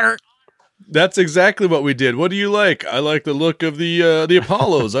otter. That's exactly what we did. What do you like? I like the look of the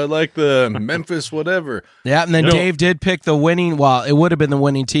Apollos. I like the Memphis whatever. Yeah, and then Dave did pick the winning. Well, it would have been the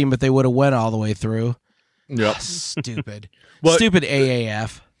winning team, but they would have went all the way through. Yep. Stupid. But- Stupid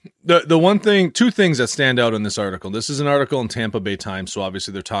AAF. The one thing, two things that stand out in this article. This is an article in Tampa Bay Times, so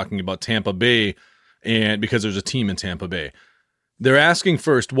obviously they're talking about Tampa Bay, and because there's a team in Tampa Bay. They're asking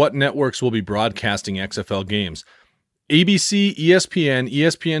first what networks will be broadcasting XFL games. ABC, ESPN,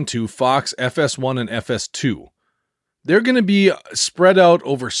 ESPN2, Fox, FS1, and FS2. They're going to be spread out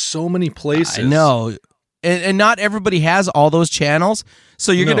over so many places. I know. And not everybody has all those channels.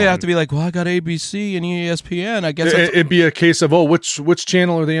 So you're going to have to be like, well, I got ABC and ESPN. I guess It'd be a case of, which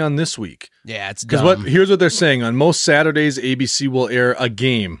channel are they on this week? yeah, it's Because dumb. here's what they're saying. On most Saturdays, ABC will air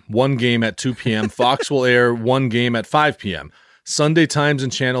one game at 2 p.m. Fox will air one game at 5 p.m. Sunday times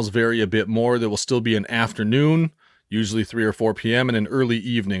and channels vary a bit more. There will still be an afternoon, usually 3 or 4 p.m., and an early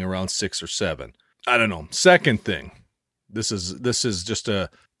evening around 6 or 7. I don't know. Second thing, this is just a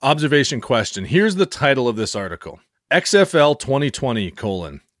observation question. Here's the title of this article. XFL 2020,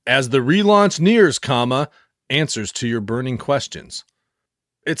 as the relaunch nears, answers to your burning questions.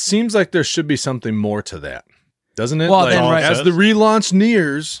 It seems like there should be something more to that, doesn't it? Well, like, then, right. as the relaunch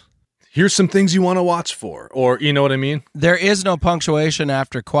nears, here's some things you want to watch for, or you know what I mean? There is no punctuation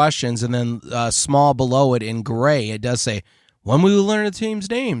after questions, and then small below it in gray, it does say, when we will learn the team's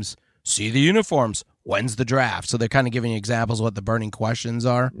names, see the uniforms, when's the draft? So they're kind of giving you examples of what the burning questions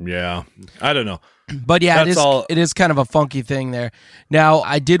are. Yeah, I don't know. But yeah, That's it is kind of a funky thing there. Now,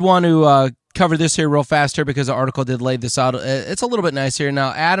 I did want to cover this here real fast here because the article did lay this out. It's a little bit nice here.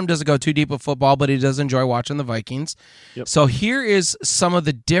 Now, Adam doesn't go too deep with football, but he does enjoy watching the Vikings. Yep. So here is some of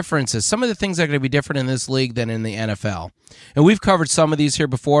the differences, some of the things that are going to be different in this league than in the NFL. And we've covered some of these here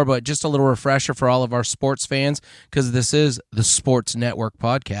before, but just a little refresher for all of our sports fans because this is the Sports Network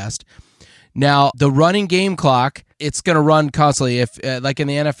podcast. Now, the running game clock, it's going to run constantly. If, like in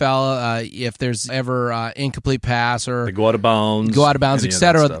the NFL, if there's ever incomplete pass or They go out of bounds, any of that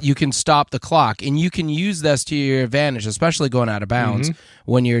etc., stuff. you can stop the clock, and you can use this to your advantage, especially going out of bounds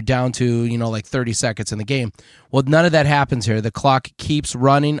when you're down to like 30 seconds in the game. Well, none of that happens here. The clock keeps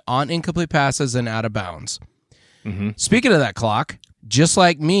running on incomplete passes and out of bounds. Speaking of that clock, just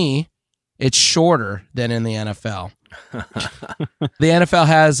like me, it's shorter than in the NFL. The NFL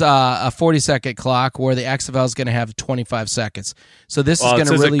has a 40-second clock where the XFL is going to have 25 seconds. So this is going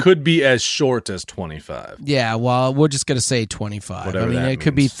to really... It could be as short as 25. Yeah, well, we're just going to say 25. Whatever I mean, that it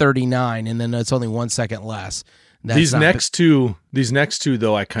could be means. 39, and then it's only 1 second less. That's These not- next two,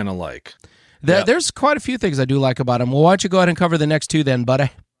 though, I kind of like. There's quite a few things I do like about them. Well, why don't you go ahead and cover the next two then, buddy?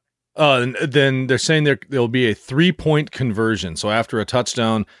 And then they're saying there'll be a 3-point conversion. So after a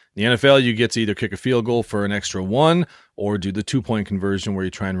touchdown, in the NFL, you get to either kick a field goal for an extra 1 or do the 2-point conversion where you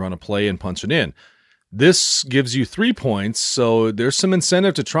try and run a play and punch it in. This gives you 3 points, so there's some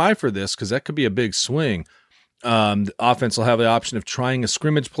incentive to try for this because that could be a big swing. The offense will have the option of trying a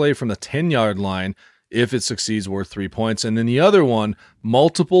scrimmage play from the 10-yard line. If it succeeds, worth 3 points. And then the other one,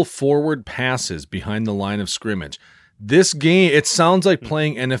 multiple forward passes behind the line of scrimmage. This game, it sounds like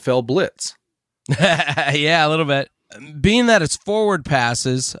playing NFL blitz. Yeah, a little bit. Being that it's forward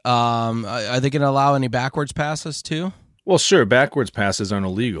passes, are they going to allow any backwards passes too? Well, sure, backwards passes aren't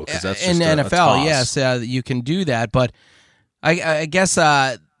illegal because that's just in the a NFL. toss. Yes, you can do that, but I guess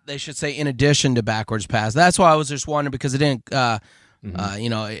they should say in addition to backwards pass. That's why I was just wondering because it didn't,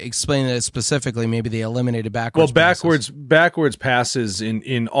 explain it specifically. Maybe they eliminated backwards. Well, backwards passes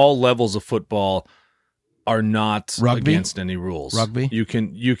in all levels of football are not against any rules. Rugby? You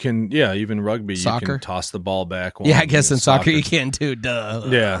can, even rugby. Soccer? You can toss the ball back. Yeah, I guess in soccer you can too. Duh.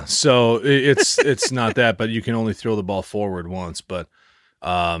 Yeah, so it's not that, but you can only throw the ball forward once. But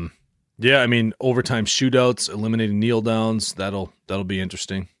I mean, overtime shootouts, eliminating kneel downs, that'll be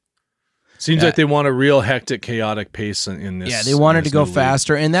interesting. Seems like they want a real hectic, chaotic pace in this. Yeah, they wanted to go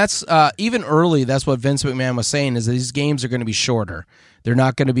faster, and that's even early. That's what Vince McMahon was saying is that these games are going to be shorter. They're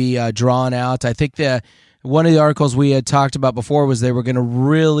not going to be drawn out. I think one of the articles we had talked about before was they were going to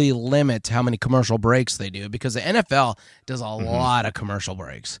really limit how many commercial breaks they do because the NFL does a lot of commercial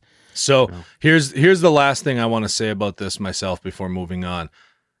breaks. So here's the last thing I want to say about this myself before moving on.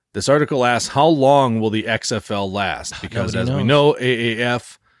 This article asks, how long will the XFL last? Because as we know,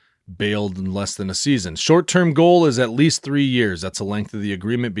 AAF bailed in less than a season. Short-term goal is at least 3 years. That's the length of the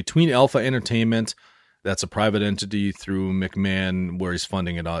agreement between Alpha Entertainment. That's a private entity through McMahon where he's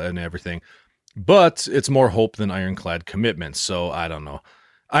funding it and everything. But it's more hope than ironclad commitment. So I don't know.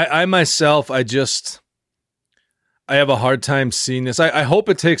 I myself, I have a hard time seeing this. I hope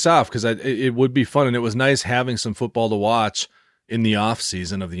it takes off because it would be fun. And it was nice having some football to watch in the off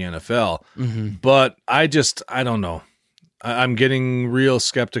season of the NFL. Mm-hmm. But I don't know. I'm getting real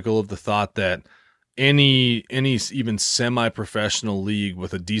skeptical of the thought that any even semi-professional league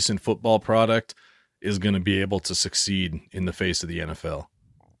with a decent football product is going to be able to succeed in the face of the NFL.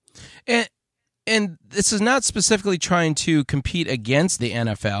 And this is not specifically trying to compete against the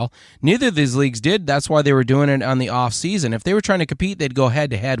NFL. Neither of these leagues did. That's why they were doing it on the off season. If they were trying to compete, they'd go head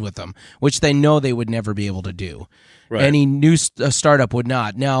to head with them, which they know they would never be able to do. Right. Any new startup would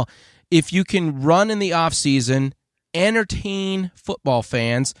not. Now, if you can run in the off season, entertain football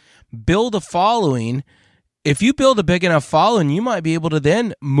fans, build a following. If you build a big enough following, you might be able to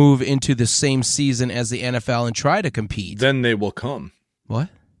then move into the same season as the NFL and try to compete. Then they will come. What?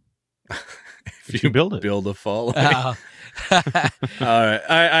 If you build a following. All right.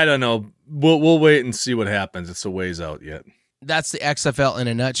 I don't know. We'll wait and see what happens. It's a ways out yet. That's the XFL in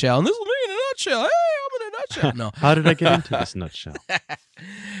a nutshell. And this is me in a nutshell. Hey, I'm in a nutshell. No. How did I get into this nutshell?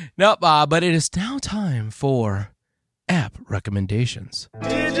 Nope. But it is now time for app recommendations.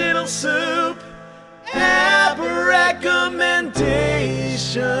 Digital Soup app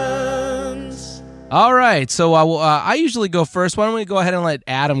recommendations. All right. So I usually go first. Why don't we go ahead and let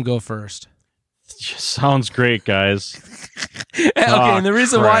Adam go first? Sounds great, guys. Okay, and the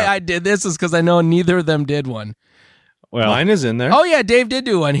reason why I did this is because I know neither of them did one. Well, mine is in there. Oh yeah, Dave did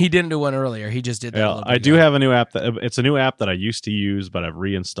do one. He didn't do one earlier. He just did that. Yeah, I do have a new app. It's a new app that I used to use, but I've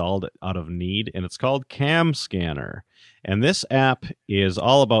reinstalled it out of need, and it's called Cam Scanner. And this app is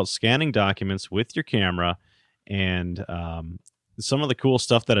all about scanning documents with your camera, and some of the cool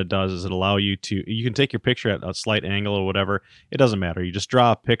stuff that it does is you can take your picture at a slight angle or whatever. It doesn't matter. You just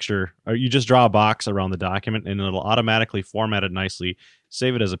draw a picture, or you just draw a box around the document, and it'll automatically format it nicely,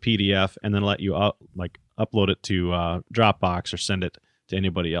 save it as a PDF, and then let you upload it to Dropbox or send it to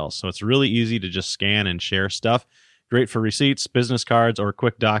anybody else. So it's really easy to just scan and share stuff. Great for receipts, business cards, or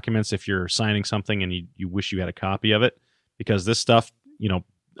quick documents if you're signing something and you wish you had a copy of it. Because this stuff,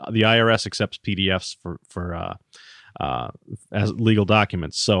 the IRS accepts PDFs for as legal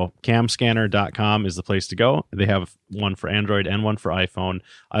documents. So camscanner.com is the place to go. They have one for Android and one for iPhone.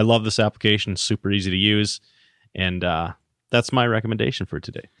 I love this application. Super easy to use. And that's my recommendation for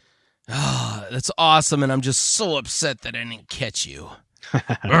today. Oh, that's awesome. And I'm just so upset that I didn't catch you.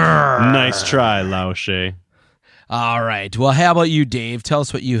 Nice try, Laoshe. All right. Well, how about you, Dave? Tell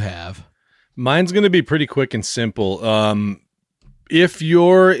us what you have. Mine's going to be pretty quick and simple. If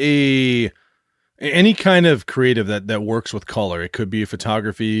you're any kind of creative that works with color, it could be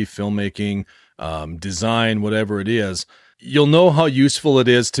photography, filmmaking, design, whatever it is, you'll know how useful it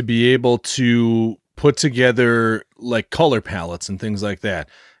is to be able to put together like color palettes and things like that.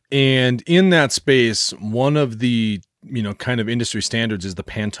 And in that space, one of the, kind of industry standards is the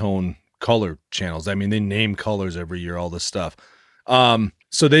Pantone color channels. I mean, they name colors every year, all this stuff.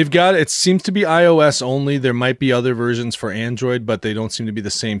 So they've got, it seems to be iOS only. There might be other versions for Android, but they don't seem to be the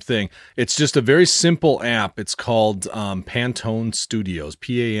same thing. It's just a very simple app. It's called Pantone Studios,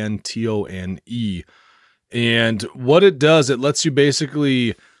 Pantone. And what it does, it lets you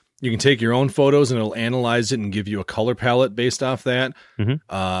basically, you can take your own photos and it'll analyze it and give you a color palette based off that.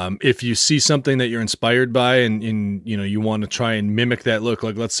 Mm-hmm. If you see something that you're inspired by and you know, you want to try and mimic that look,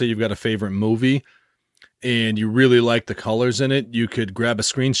 like let's say you've got a favorite movie and you really like the colors in it, you could grab a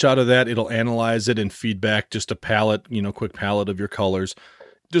screenshot of that. It'll analyze it and feed back just a palette, you know, quick palette of your colors.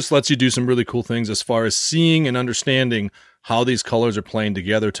 Just lets you do some really cool things as far as seeing and understanding how these colors are playing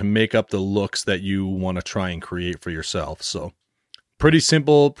together to make up the looks that you want to try and create for yourself. So pretty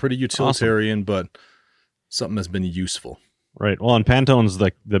simple, pretty utilitarian, but something that's been useful. Right. Well, and Pantone's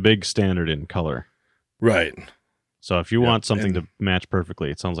like the big standard in color. Right. So if you want something to match perfectly,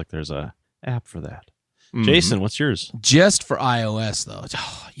 it sounds like there's a app for that. Jason, what's yours? Just for iOS, though.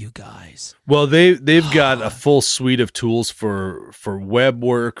 Oh, you guys. Well, they've got a full suite of tools for web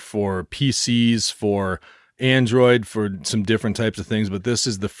work, for PCs, for Android, for some different types of things. But this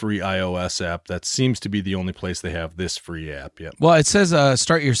is the free iOS app. That seems to be the only place they have this free app yet. Well, it says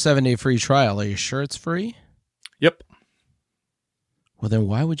start your 7-day free trial. Are you sure it's free? Yep. Well, then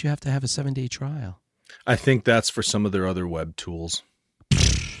why would you have to have a 7-day trial? I think that's for some of their other web tools.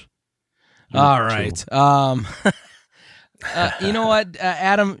 All right. You know what,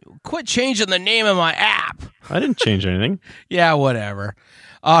 Adam? Quit changing the name of my app. I didn't change anything. Yeah, whatever.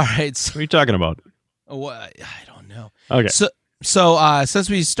 All right. What are you talking about? What? I don't know. Okay. So since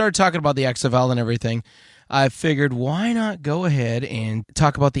we started talking about the XFL and everything, I figured why not go ahead and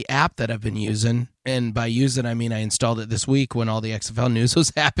talk about the app that I've been using. And by using, I mean I installed it this week when all the XFL news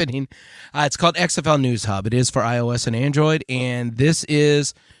was happening. It's called XFL News Hub. It is for iOS and Android, and this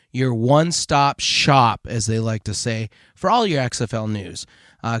is your one-stop shop, as they like to say, for all your XFL news.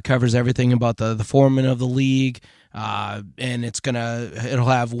 Covers everything about the format of the league, and it'll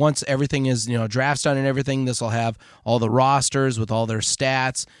have, once everything is, drafts done and everything, this will have all the rosters with all their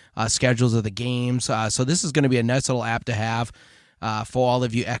stats, schedules of the games. So this is going to be a nice little app to have for all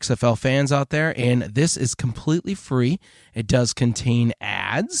of you XFL fans out there, and this is completely free. It does contain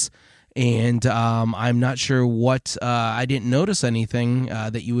ads. And I'm not sure what, I didn't notice anything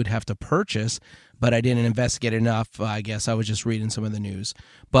that you would have to purchase, but I didn't investigate enough. I guess I was just reading some of the news.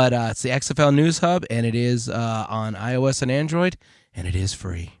 But it's the XFL News Hub, and it is on iOS and Android, and it is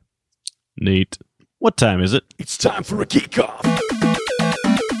free. Neat. What time is it? It's time for a kickoff.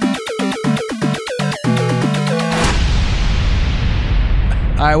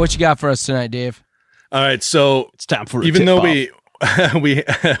 All right, what you got for us tonight, Dave? All right, so It's time for a even though tip-off. we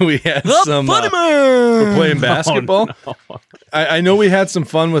had The some Funny we're playing basketball. No. I know we had some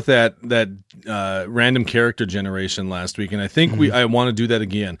fun with that random character generation last week, and I think I want to do that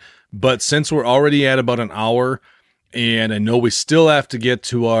again. But since we're already at about an hour, and I know we still have to get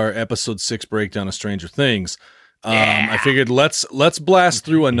to our episode 6 breakdown of Stranger Things, I figured let's blast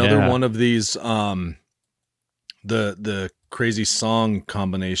through another one of these the crazy song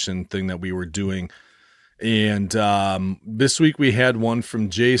combination thing that we were doing. And this week we had one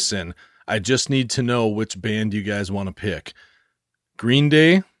from Jason. I just need to know which band you guys want to pick. Green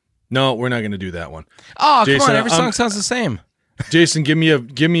Day? No, we're not going to do that one. Oh, Jason, come on! Every song sounds the same. Jason, give me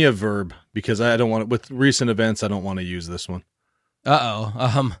a verb, because I don't want with recent events. I don't want to use this one.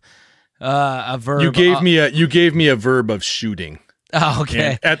 A verb. You gave me a verb of shooting. Oh,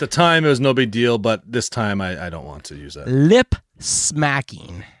 okay. And at the time it was no big deal, but this time I don't want to use that. Lip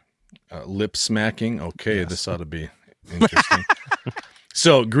smacking. Lip smacking. Okay, yes. This ought to be interesting.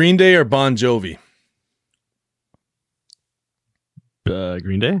 So, Green Day or Bon Jovi?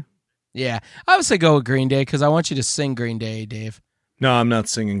 Green Day? Yeah, I would say go with Green Day because I want you to sing Green Day, Dave. No, I'm not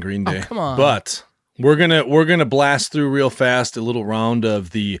singing Green Day. Oh, come on. But we're gonna blast through real fast a little round of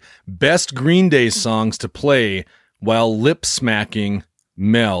the best Green Day songs to play while lip smacking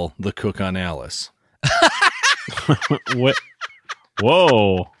Mel, the cook on Alice. What?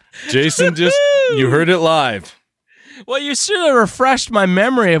 Whoa. Jason, you heard it live. Well, you should have refreshed my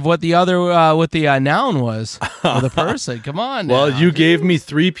memory of what the other, what the noun was, or the person. Come on now. Well, you gave me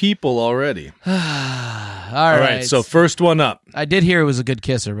 3 people already. All right. So first one up. I did hear it was a good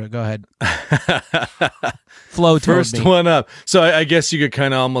kisser, but go ahead. Flo told First me. one up. So I guess you could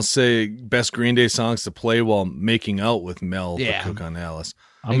kind of almost say best Green Day songs to play while making out with Mel, the cook on Alice.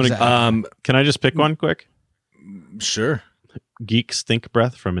 I'm gonna. Can I just pick one quick? Sure. Geek Stink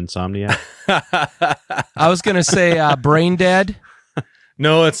Breath from Insomniac. I was going to say Brain Dead.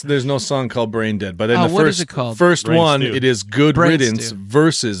 No, there's no song called Brain Dead, but in the what is it called? first Brain one, Stew. it is Good Brain Riddance Stew.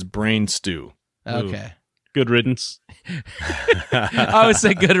 versus Brain Stew. Okay. Good riddance. I would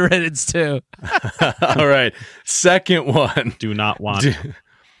say good riddance too. All right. Second one. Do not want.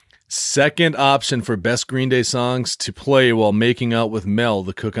 Second option for best Green Day songs to play while making out with Mel,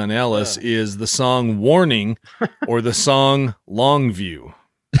 the cook on Alice, is the song Warning or the song Longview.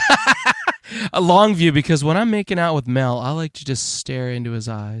 A long view, because when I'm making out with Mel, I like to just stare into his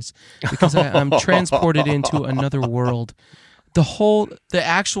eyes because I'm transported into another world. The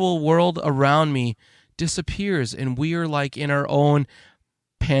actual world around me disappears, and we are like in our own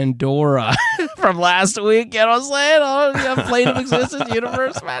Pandora from last week. You know what I'm saying? Oh, plane of existence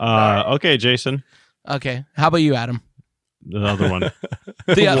universe, man. Okay, Jason. Okay, how about you, Adam? Another one.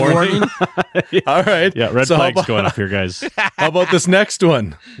 The warning. All right. Yeah, red flags going up here, guys. How about this next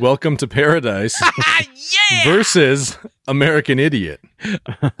one? Welcome to Paradise versus American Idiot.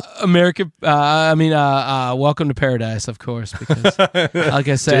 Welcome to Paradise, of course, because like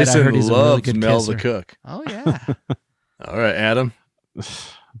I said, Jason I heard he's a really good Mel kisser. the cook. Oh, yeah. All right, Adam.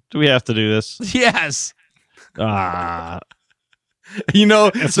 Do we have to do this? Yes. You know,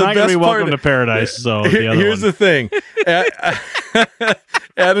 It's the not going to best be Welcome part, to Paradise, so the other here's one. the thing.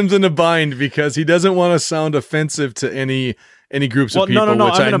 Adam's in a bind because he doesn't want to sound offensive to any groups of people. No.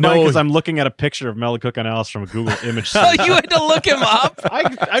 Which I'm I in a know because I'm looking at a picture of Mel the Cook on Alice from a Google image Oh, search. you had to look him up?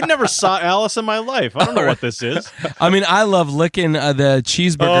 I never saw Alice in my life. I don't know what this is. I mean, I love licking the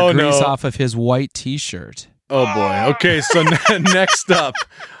cheeseburger grease no. off of his white T-shirt. Oh boy. Okay, so next up,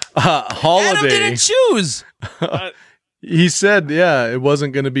 Holiday. Adam didn't choose. He said, yeah, it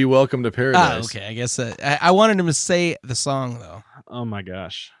wasn't going to be Welcome to Paradise. Okay. I guess I wanted him to say the song, though. Oh my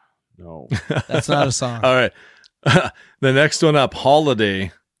gosh. No. That's not a song. All right. The next one up,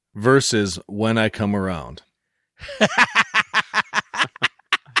 Holiday versus When I Come Around.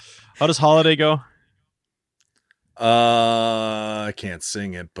 How does Holiday go? I can't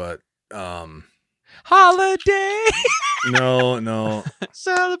sing it, but Holiday. no.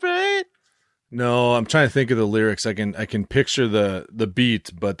 Celebrate. No, I'm trying to think of the lyrics. I can picture the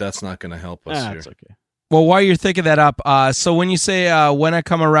beat, but that's not going to help us here. That's okay. Well, while you're thinking that up, so when you say When I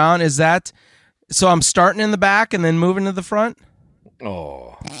Come Around, is that so I'm starting in the back and then moving to the front?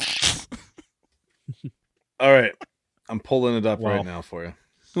 Oh. All right. I'm pulling it up Wow. right now for you.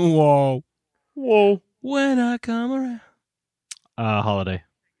 Whoa. Whoa. When I come around. Holiday.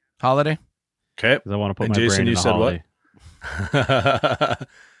 Holiday? Okay. Because I want to put And my Jason, brain you in the said holiday. what?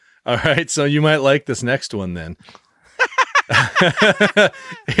 All right. So you might like this next one then.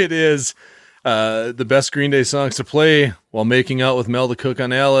 It is the best Green Day songs to play while making out with Mel the Cook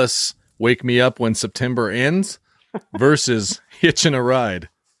on Alice, Wake Me Up When September Ends versus Hitchin' a Ride.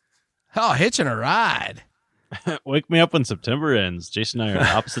 Oh, hitching a ride. Wake me up when September ends. Jason and I are on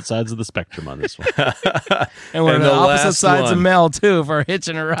opposite sides of the spectrum on this one. And we're And on the the opposite last sides of one. Mel, too, for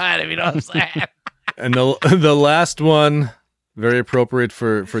hitching a ride, if you know what I'm saying. And the last one, very appropriate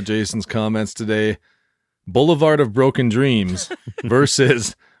for Jason's comments today, Boulevard of Broken Dreams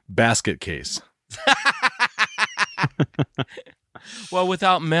versus Basket Case. Well,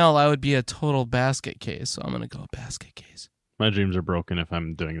 without Mel, I would be a total basket case, so I'm going to go basket case. My dreams are broken if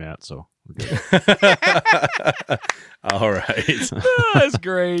I'm doing that, so we're good. All right. That's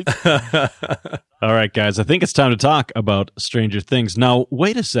great. All right, guys, I think it's time to talk about Stranger Things. Now,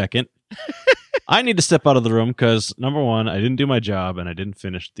 wait a second. I need to step out of the room because, number one, I didn't do my job and I didn't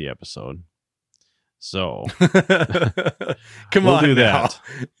finish the episode. So, Come we'll on do now.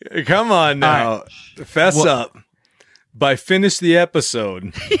 that. Come on now. Fess up. By finish the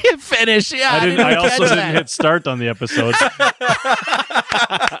episode. Finish. Yeah, I also catch didn't that. hit start on the episode.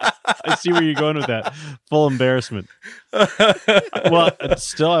 I see where you're going with that. Full embarrassment. Well,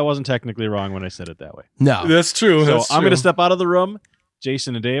 still, I wasn't technically wrong when I said it that way. No. That's true. So That's I'm true. going to step out of the room.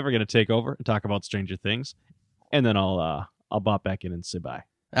 Jason and Dave are going to take over and talk about Stranger Things, and then I'll bop back in and say bye.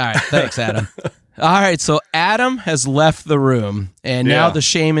 All right. Thanks, Adam. All right. So Adam has left the room, and now Yeah. the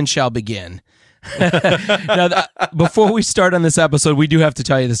shaming shall begin. Now, before we start on this episode, we do have to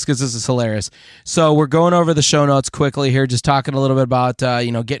tell you this because this is hilarious. So we're going over the show notes quickly here, just talking a little bit about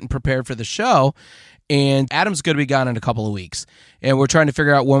getting prepared for the show. And Adam's going to be gone in a couple of weeks, and we're trying to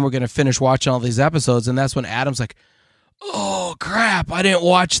figure out when we're going to finish watching all these episodes. And that's when Adam's like, "Oh crap! I didn't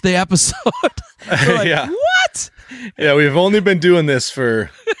watch the episode." We're like, Yeah. What? Yeah, we've only been doing this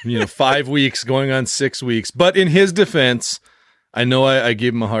for 5 weeks, going on 6 weeks. But in his defense, I know I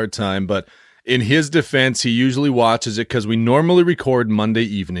gave him a hard time, but in his defense, he usually watches it because we normally record Monday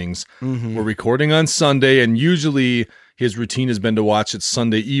evenings. Mm-hmm. We're recording on Sunday, and usually his routine has been to watch it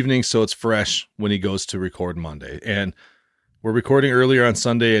Sunday evening, so it's fresh when he goes to record Monday. And we're recording earlier on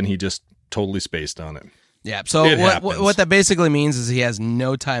Sunday, and he just totally spaced on it. Yeah. So what that basically means is he has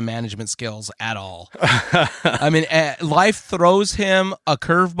no time management skills at all. I mean, life throws him a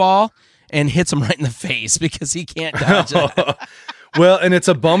curveball and hits him right in the face because he can't dodge it. Well, and it's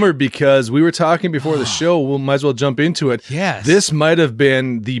a bummer because we were talking before the show. We might as well jump into it. Yes. This might have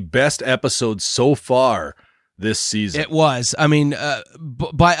been the best episode so far this season. It was. I mean,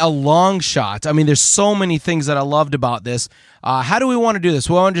 by a long shot. I mean, there's so many things that I loved about this. How do we want to do this?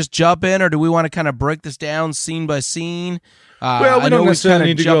 We want to just jump in, or do we want to kind of break this down scene by scene? Well, we don't necessarily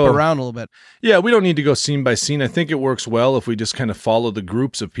need to jump go around a little bit. Yeah, we don't need to go scene by scene. I think it works well if we just kind of follow the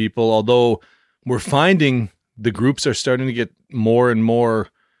groups of people, although we're finding the groups are starting to get more and more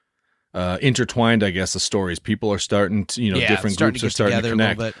intertwined, I guess, the stories. People are starting to, different groups are starting to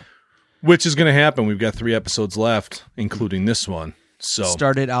connect. Which is going to happen. We've got 3 episodes left, including this one. So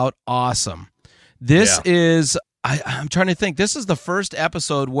started out awesome. This is, I'm trying to think, this is the first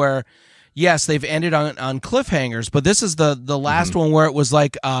episode where, yes, they've ended on cliffhangers, but this is the last one where it was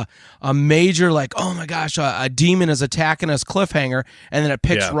like a major, like, oh my gosh, a demon is attacking us cliffhanger, and then it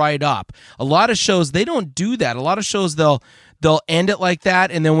picks right up. A lot of shows, they don't do that. A lot of shows, they'll end it like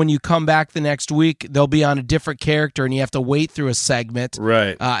that, and then when you come back the next week, they'll be on a different character, and you have to wait through a segment.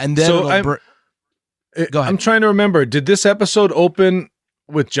 Right. And then go ahead. I'm trying to remember, did this episode open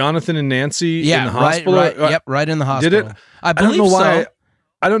with Jonathan and Nancy in the hospital? Right in the hospital. Did it? I believe so.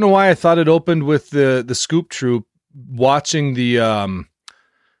 I don't know why I thought it opened with the Scoop Troop watching the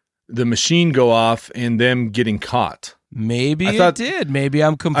machine go off and them getting caught. Maybe it did. Maybe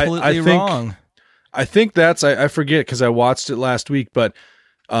I'm completely wrong. I think that's, I forget because I watched it last week, but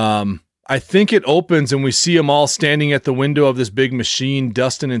I think it opens and we see them all standing at the window of this big machine.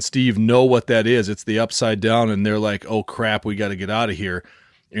 Dustin and Steve know what that is. It's the Upside Down, and they're like, oh crap, we got to get out of here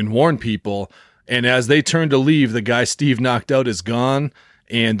and warn people. And as they turn to leave, the guy Steve knocked out is gone,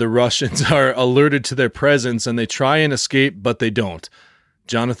 and the Russians are alerted to their presence, and they try and escape, but they don't. Not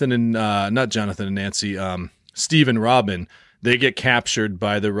Jonathan and Nancy, Steve and Robin, they get captured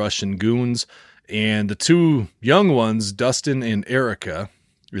by the Russian goons. And the 2 young ones, Dustin and Erica,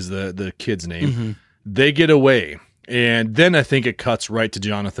 is the kid's name, they get away. And then I think it cuts right to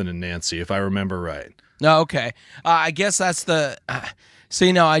Jonathan and Nancy, if I remember right. No, okay. I guess that's the...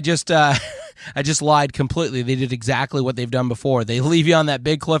 I just lied completely. They did exactly what they've done before. They leave you on that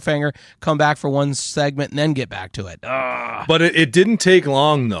big cliffhanger, come back for one segment, and then get back to it. But it didn't take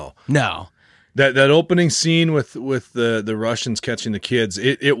long, though. No. That opening scene with the Russians catching the kids,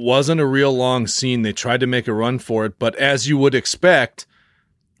 it wasn't a real long scene. They tried to make a run for it, but as you would expect,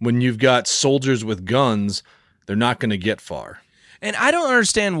 when you've got soldiers with guns, they're not going to get far. And I don't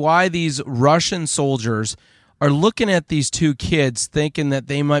understand why these Russian soldiers are looking at these 2 kids thinking that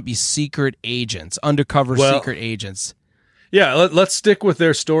they might be secret agents, undercover secret agents. Yeah, let's stick with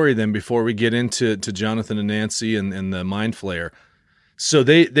their story then before we get into Jonathan and Nancy and the Mind Flayer. So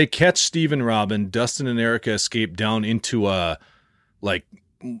they catch Steve and Robin. Dustin and Erica escape down into under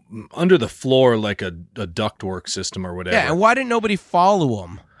the floor, like a ductwork system or whatever. Yeah, and why didn't nobody follow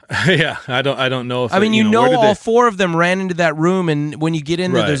them? Yeah, I don't know if all 4 of them ran into that room, and when you get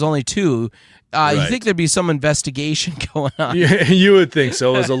in there, there's only 2. You think there'd be some investigation going on? Yeah, you would think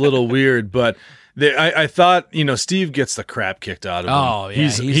so. It was a little weird, but I thought Steve gets the crap kicked out of him. Oh yeah,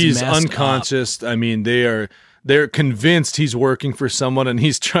 he's unconscious. Up. I mean, they're convinced he's working for someone, and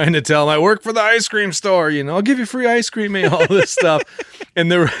he's trying to tell them, I work for the ice cream store. I'll give you free ice cream and all this stuff. And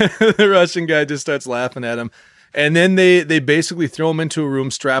the Russian guy just starts laughing at him. And then they basically throw him into a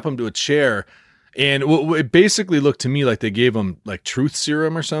room, strap him to a chair. And it basically looked to me like they gave him like truth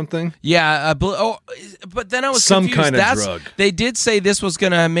serum or something. Yeah, but then I was some confused. kind of drug. They did say this was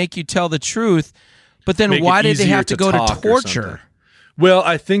going to make you tell the truth, but then why did they have to go to torture? Well,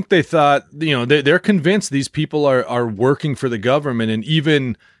 I think they thought, they're convinced these people are working for the government, and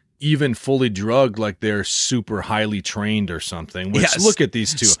even fully drugged, like they're super highly trained or something. Which, look at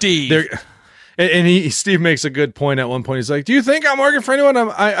these 2. Steve. And Steve makes a good point at one point. He's like, do you think I'm working for anyone?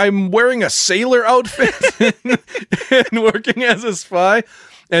 I'm wearing a sailor outfit and working as a spy.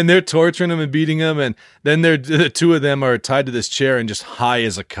 And they're torturing him and beating him. And then the 2 of them are tied to this chair and just high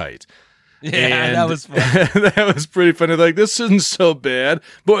as a kite. Yeah, and that was fun. That was pretty funny. Like, this isn't so bad.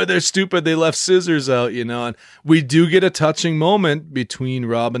 Boy, they're stupid. They left scissors out, And we do get a touching moment between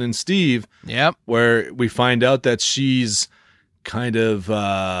Robin and Steve. Yep. Where we find out that she's kind of...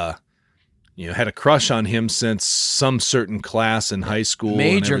 had a crush on him since some certain class in high school.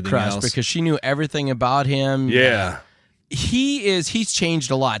 Major crush else. Because she knew everything about him. Yeah. He's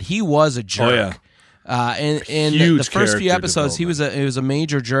changed a lot. He was a jerk. Oh, yeah. And the first few episodes, he was a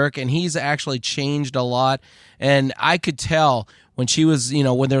major jerk, and he's actually changed a lot. And I could tell when she was,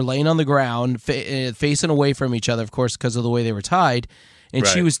 when they're laying on the ground, facing away from each other, of course, because of the way they were tied, and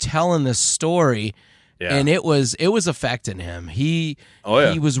she was telling this story, and it was affecting him. He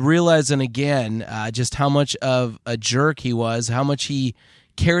was realizing again just how much of a jerk he was, how much he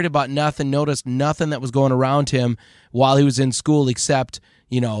cared about nothing, noticed nothing that was going around him while he was in school except,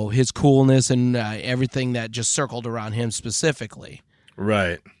 his coolness and everything that just circled around him specifically.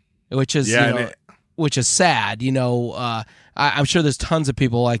 Right. Which is, which is sad. I'm sure there's tons of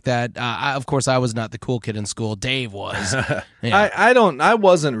people like that. Of course, I was not the cool kid in school. Dave was. Yeah. I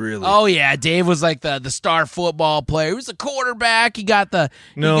wasn't really. Oh yeah, Dave was like the star football player. He was the quarterback. He got the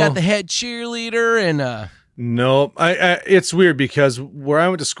head cheerleader and. No, it's weird because where I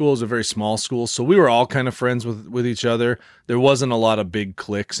went to school is a very small school, so we were all kind of friends with each other. There wasn't a lot of big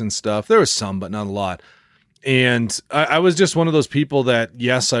cliques and stuff. There was some, but not a lot. And I was just one of those people that,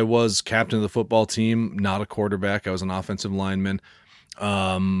 yes, I was captain of the football team, not a quarterback. I was an offensive lineman.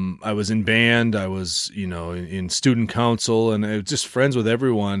 I was in band. I was, in student council, and I was just friends with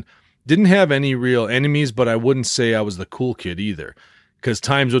everyone. Didn't have any real enemies, but I wouldn't say I was the cool kid either. Because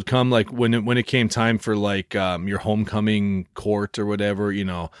times would come, like when it came time for like your homecoming court or whatever,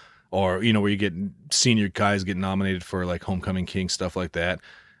 or where you get senior guys get nominated for like homecoming king, stuff like that.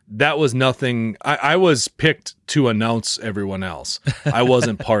 That was nothing. I was picked to announce everyone else. I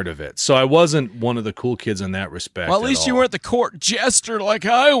wasn't part of it, so I wasn't one of the cool kids in that respect. Well, at least you weren't the court jester like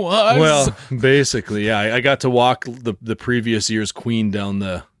I was. Well, basically, yeah, I got to walk the previous year's queen down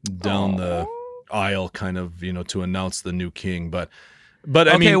the aisle, kind of, to announce the new king, But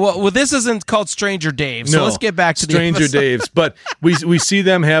I mean, well, this isn't called Stranger Dave, so let's get back to Stranger Dave's. But we see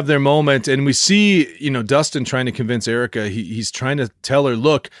them have their moment, and we see Dustin trying to convince Erica. He's trying to tell her,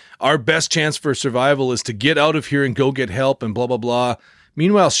 look, our best chance for survival is to get out of here and go get help, and blah blah blah.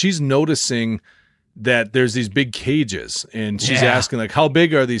 Meanwhile, she's noticing that there's these big cages, and she's asking like, how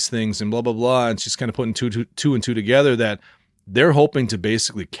big are these things, and blah blah blah. And she's kind of putting two and two together that they're hoping to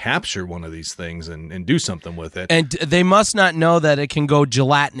basically capture one of these things and do something with it. And they must not know that it can go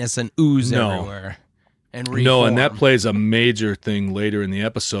gelatinous and ooze everywhere. And reform. No, and that plays a major thing later in the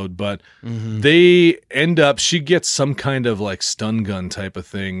episode. But they end up, she gets some kind of like stun gun type of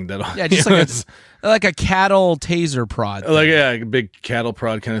thing. Just like a cattle taser prod. Like, a big cattle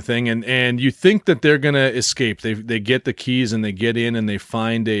prod kind of thing. And you think that they're going to escape. They get the keys and they get in and they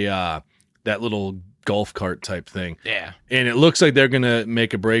find that little golf cart type thing. Yeah. And it looks like they're going to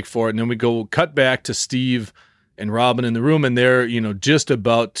make a break for it. And then we cut back to Steve and Robin in the room, and they're, just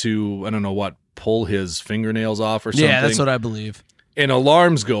about to, I don't know what, pull his fingernails off or something. Yeah, that's what I believe. And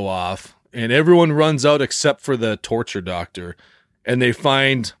alarms go off, and everyone runs out except for the torture doctor. And they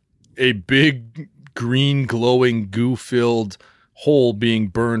find a big green glowing goo-filled hole being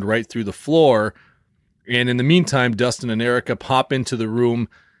burned right through the floor. And in the meantime, Dustin and Erica pop into the room,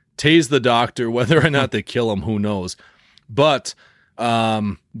 tase the doctor. Whether or not they kill him, who knows? But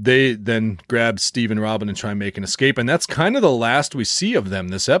they then grab Steve and Robin and try and make an escape, and that's kind of the last we see of them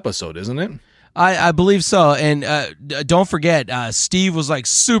this episode, isn't it? I believe so. And don't forget, Steve was like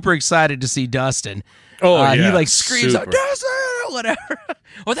super excited to see Dustin. Oh, yeah. He like screams out, Dustin, or whatever.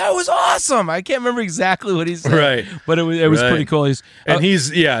 Well, that was awesome. I can't remember exactly what he said, right? But it was pretty cool. He's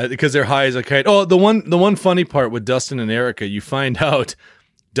because they're high as a kite. Oh, the one funny part with Dustin and Erica, you find out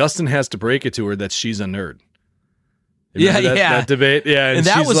Dustin has to break it to her that she's a nerd. That debate. Yeah, and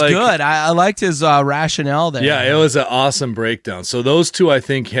that was good. I liked his rationale there. Yeah, it was an awesome breakdown. So those two, I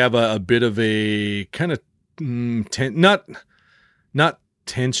think, have a bit of a kind of not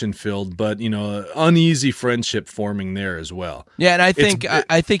tension filled, but uneasy friendship forming there as well. Yeah, and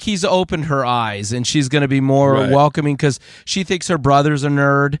I think he's opened her eyes, and she's going to be more welcoming because she thinks her brother's a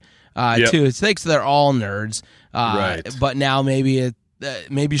nerd too. She thinks they're all nerds. Right. But now maybe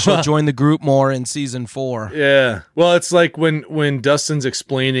she'll join the group more in season 4. Yeah. Well, it's like when Dustin's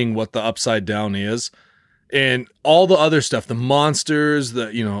explaining what the Upside Down is and all the other stuff, the monsters, the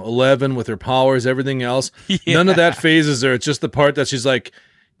 11 with her powers, everything else. Yeah. None of that phases her. It's just the part that she's like,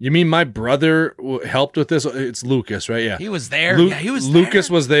 you mean my brother helped with this? It's Lucas, right? Yeah. He was there. He was Lucas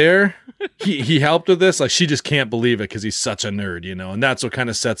was there. He helped with this. Like, she just can't believe it because he's such a nerd, and that's what kind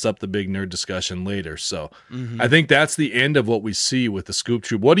of sets up the big nerd discussion later. So I think that's the end of what we see with the Scoop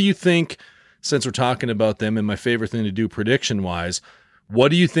Troop. What do you think, since we're talking about them, and my favorite thing to do prediction-wise, what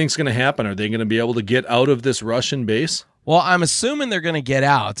do you think's going to happen? Are they going to be able to get out of this Russian base? Well, I'm assuming they're going to get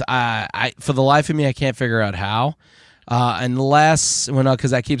out. For the life of me, I can't figure out how.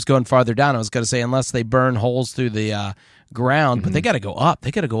 Because that keeps going farther down. I was going to say unless they burn holes through the ground, but they got to go up.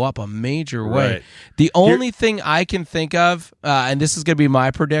 They got to go up a major way. Right. The only thing I can think of, and this is going to be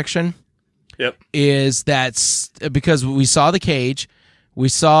my prediction, is that because we saw the cage, we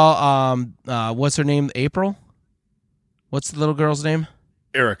saw what's her name? April? What's the little girl's name?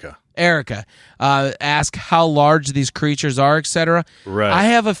 Erica. Ask how large these creatures are, etc. Right. I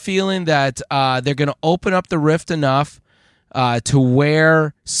have a feeling that they're going to open up the rift enough to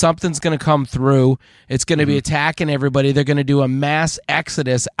where something's going to come through. It's going to be attacking everybody. They're going to do a mass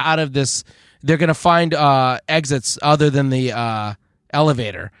exodus out of this. They're going to find exits other than the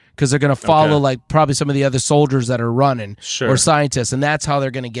elevator because they're going to follow like probably some of the other soldiers that are running or scientists, and that's how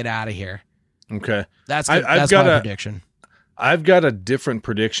they're going to get out of here. Okay. That's my prediction. I've got a different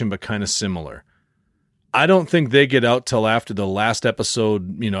prediction, but kind of similar. I don't think they get out till after the last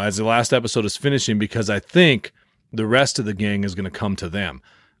episode, as the last episode is finishing, because I think the rest of the gang is going to come to them.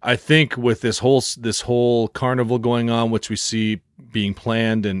 I think with this whole carnival going on, which we see being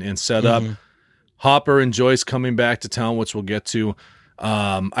planned and set up, Hopper and Joyce coming back to town, which we'll get to.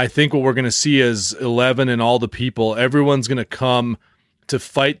 I think what we're going to see is 11 and all the people, everyone's going to come to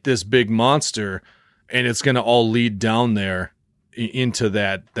fight this big monster, and it's going to all lead down there into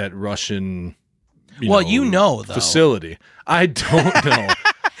that Russian facility. I don't know.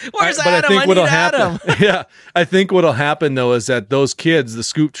 Where's Adam? I need Adam. Yeah, I think what'll happen though is that those kids, the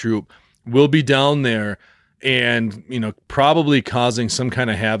Scoop Troop, will be down there and probably causing some kind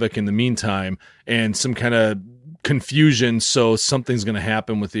of havoc in the meantime and some kind of confusion. So something's going to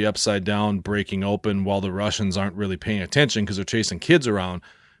happen with the Upside Down breaking open while the Russians aren't really paying attention because they're chasing kids around.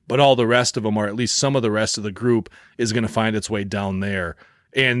 But all the rest of them, or at least some of the rest of the group, is going to find its way down there,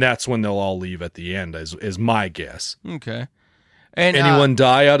 and that's when they'll all leave at the end, is my guess. Okay. And anyone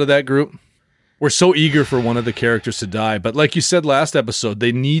die out of that group? We're so eager for one of the characters to die, but like you said last episode,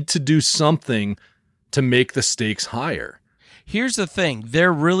 they need to do something to make the stakes higher. Here's the thing: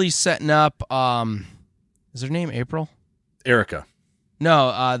 they're really setting up. Is her name April? Erica.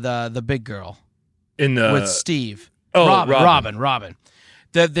 No, the big girl with Steve. Oh, Robin.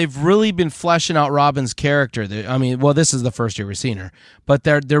 That they've really been fleshing out Robin's character. This is the first year we've seen her, but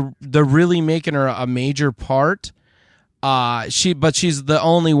they're really making her a major part. But she's the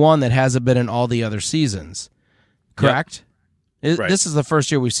only one that hasn't been in all the other seasons. Correct? Yep. Right. This is the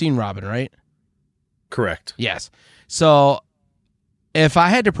first year we've seen Robin, right? Correct. Yes. So if I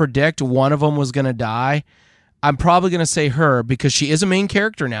had to predict one of them was going to die, I'm probably going to say her because she is a main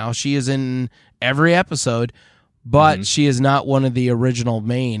character now. She is in every episode. But she is not one of the original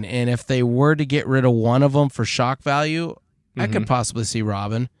main. And if they were to get rid of one of them for shock value, I could possibly see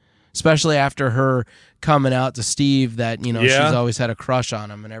Robin, especially after her coming out to Steve that she's always had a crush on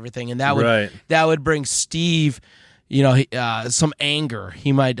him and everything. And that would bring Steve, some anger.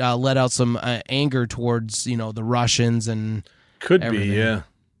 He might let out some anger towards the Russians and could everything. be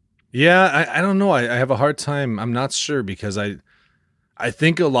yeah. I don't know. I have a hard time. I'm not sure because I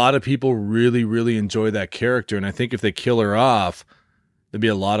think a lot of people really, really enjoy that character, and I think if they kill her off, there'd be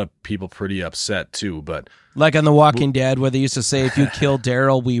a lot of people pretty upset too. But like on The Walking Dead, where they used to say, "If you kill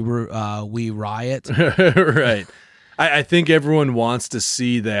Daryl, we riot." Right. I think everyone wants to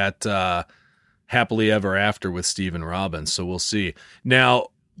see that happily ever after with Steve and Robin. So we'll see. Now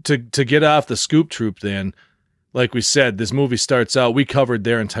to get off the Scoop Troop, then, like we said, this movie starts out. We covered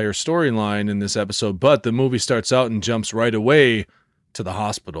their entire storyline in this episode, but the movie starts out and jumps right away to the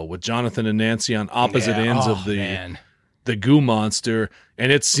hospital with Jonathan and Nancy on opposite ends of the goo monster,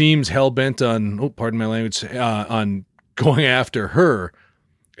 and it seems hell-bent on, pardon my language, on going after her,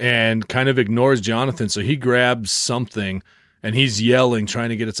 and kind of ignores Jonathan. So he grabs something, and he's yelling, trying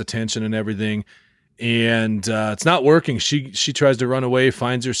to get its attention and everything, and it's not working. She tries to run away,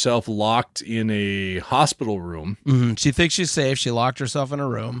 finds herself locked in a hospital room. Mm-hmm. She thinks she's safe. She locked herself in a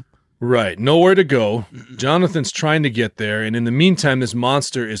room. Right. Nowhere to go. Jonathan's trying to get there, and in the meantime, this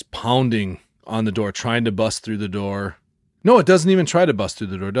monster is pounding on the door, trying to bust through the door. No, it doesn't even try to bust through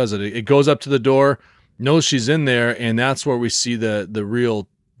the door, does it? It goes up to the door, knows she's in there, and that's where we see the real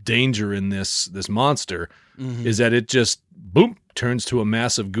danger in this monster, is that it just, boom, turns to a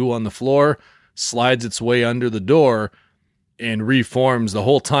massive goo on the floor, slides its way under the door, and reforms. The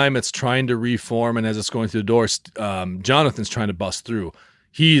whole time it's trying to reform, and as it's going through the door, Jonathan's trying to bust through.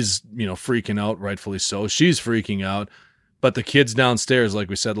 He's, freaking out, rightfully so. She's freaking out. But the kids downstairs, like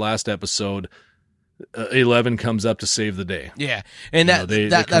we said last episode, 11 comes up to save the day. Yeah, and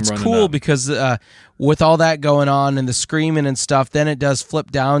that's cool because with all that going on and the screaming and stuff, then it does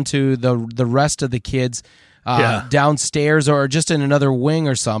flip down to the rest of the kids downstairs or just in another wing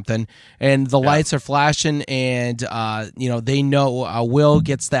or something, and the lights are flashing, and they know Will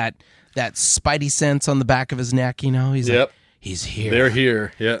gets that spidey sense on the back of his neck. He's like, he's here. They're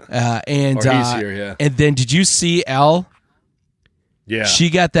here, yeah. And he's here, yeah. And then did you see Elle? Yeah. She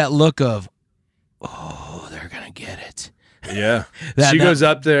got that look of, oh, they're going to get it. Yeah. She goes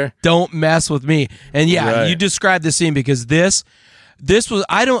up there. Don't mess with me. And yeah, Right. you described the scene because this was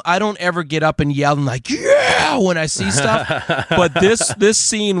I don't ever get up and yell and like yeah when I see stuff, but this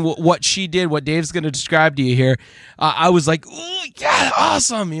scene, what she did, what Dave's going to describe to you here, I was like, ooh, yeah,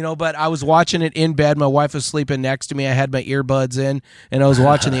 awesome, But I was watching it in bed. My wife was sleeping next to me. I had my earbuds in, and I was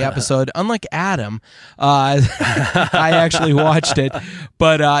watching the episode. Unlike Adam, I actually watched it,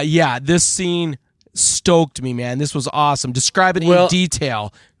 but yeah, this scene stoked me, man. This was awesome. Describe it in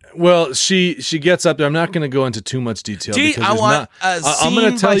detail. Well, she gets up there. I'm not going to go into too much detail because I'm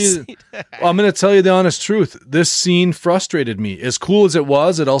going to tell you. I'm going to tell you the honest truth. This scene frustrated me. As cool as it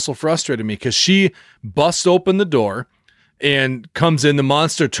was, it also frustrated me because she busts open the door and comes in. The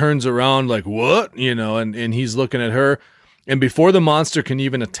monster turns around like what, and he's looking at her. And before the monster can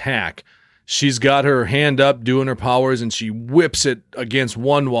even attack, she's got her hand up doing her powers, and she whips it against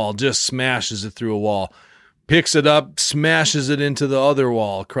one wall, just smashes it through a wall. Picks it up, smashes it into the other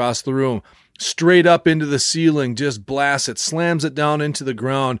wall across the room, straight up into the ceiling, just blasts it, slams it down into the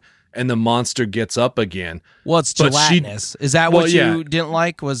ground, and the monster gets up again. Well, it's gelatinous. Is that what you didn't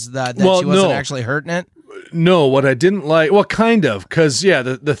like? Was that she wasn't actually hurting it? No, what I didn't like, well, kind of, because,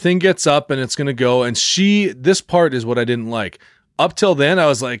 the thing gets up and it's going to go, and this part is what I didn't like. Up till then, I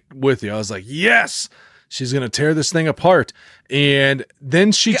was like, with you. I was like, yes! She's going to tear this thing apart. And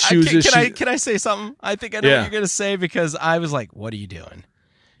then she chooses... Can I say something? I think I know what you're going to say because I was like, what are you doing?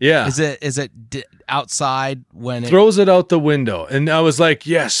 Yeah. Is it outside when throws it out the window? And I was like,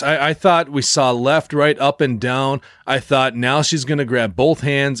 yes. I thought we saw left, right, up, and down. I thought now she's going to grab both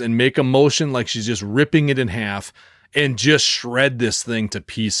hands and make a motion like she's just ripping it in half and just shred this thing to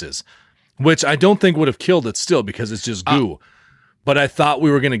pieces, which I don't think would have killed it still because it's just goo. But I thought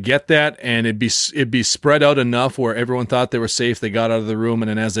we were going to get that, and it'd be spread out enough where everyone thought they were safe. They got out of the room, and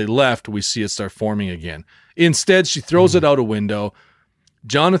then as they left, we see it start forming again. Instead, she throws it out a window.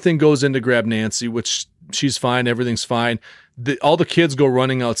 Jonathan goes in to grab Nancy, which she's fine. Everything's fine. All the kids go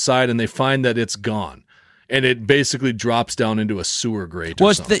running outside, and they find that it's gone. And it basically drops down into a sewer grate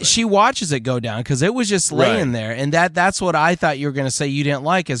or something. She watches it go down because it was just laying there. And that's what I thought you were going to say you didn't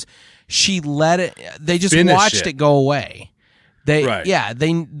like is she let it – they just watched it go away. They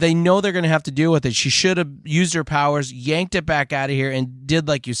know they're going to have to deal with it. She should have used her powers, yanked it back out of here, and did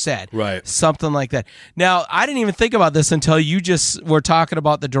like you said. Right. Something like that. Now, I didn't even think about this until you just were talking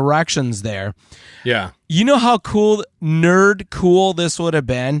about the directions there. Yeah. You know how nerd cool this would have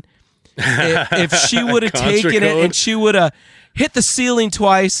been if she would have taken it and she would have hit the ceiling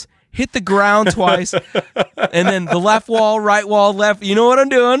twice, hit the ground twice, and then the left wall, right wall, left. You know what I'm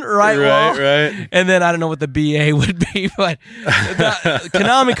doing? Right wall. Right. And then I don't know what the BA would be, but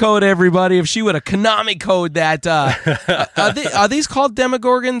Konami code, everybody. If she would have Konami code that, are these called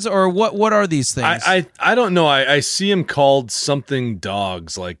Demogorgons or what are these things? I don't know. I see them called something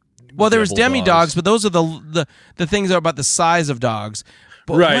dogs like. Well, there was demi-dogs, but those are the things that are about the size of dogs.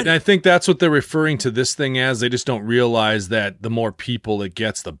 But right, and I think that's what they're referring to this thing as. They just don't realize that the more people it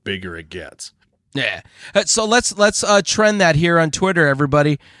gets, the bigger it gets. Yeah. So let's trend that here on Twitter,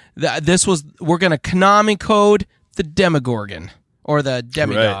 everybody. We're going to Konami code the Demogorgon or the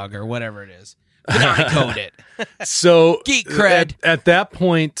Demidog or whatever it is. Konami code it. So geek cred. At that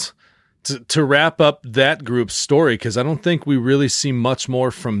point, to wrap up that group's story, because I don't think we really see much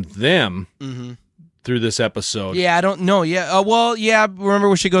more from them. Mm-hmm. Through this episode. Yeah, I don't know. Yeah. Remember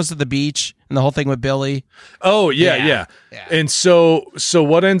when she goes to the beach and the whole thing with Billy? Oh, yeah. And so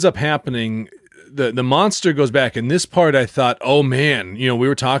what ends up happening, the monster goes back. And this part I thought, oh man, we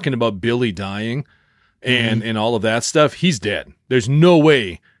were talking about Billy dying and all of that stuff. He's dead. There's no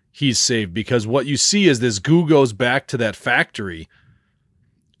way he's saved because what you see is this goo goes back to that factory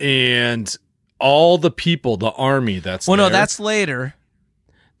and all the people, the army that's no, that's later.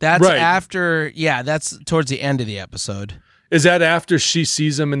 That's after, that's towards the end of the episode. Is that after she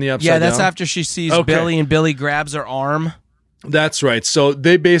sees him in the upside down? Yeah, that's after she sees Billy and Billy grabs her arm. That's right. So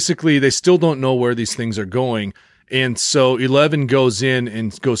they still don't know where these things are going. And so 11 goes in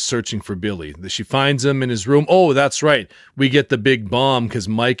and goes searching for Billy. She finds him in his room. Oh, that's right. We get the big bomb because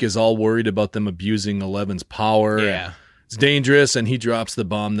Mike is all worried about them abusing 11's power. Yeah. It's dangerous. And he drops the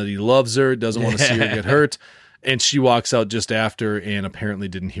bomb that he loves her, doesn't want to see her get hurt. And she walks out just after and apparently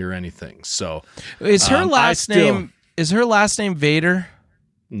didn't hear anything. So is her last name Vader?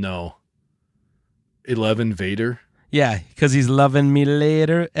 No. 11 Vader? Yeah, because he's loving me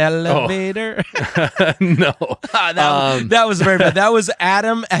later, elevator. Oh. No. That was very bad. That was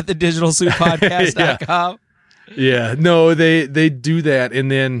Adam at the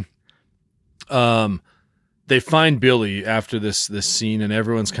they find Billy after this scene, and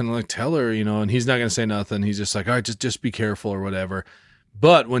everyone's kind of like, tell her, and he's not going to say nothing. He's just like, all right, just be careful or whatever.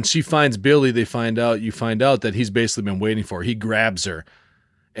 But when she finds Billy, you find out that he's basically been waiting for her. He grabs her.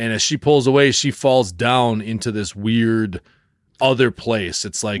 And as she pulls away, she falls down into this weird other place.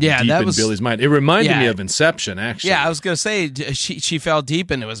 It's like deep in Billy's mind. It reminded me of Inception, actually. Yeah, I was going to say, she fell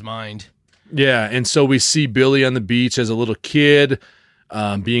deep into his mind. Yeah, and so we see Billy on the beach as a little kid,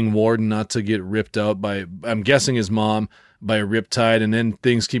 being warned not to get ripped out by, I'm guessing his mom, by a riptide, and then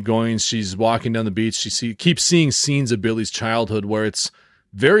things keep going. She's walking down the beach. She keeps seeing scenes of Billy's childhood where it's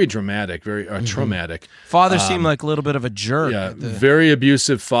very dramatic, very traumatic. Father seemed like a little bit of a jerk. Yeah, very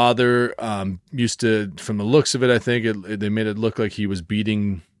abusive father. Used to, from the looks of it, I think they made it look like he was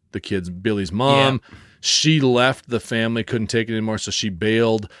beating Billy's mom. Yeah. She left the family, couldn't take it anymore, so she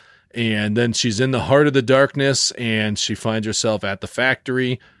bailed. And then she's in the heart of the darkness, and she finds herself at the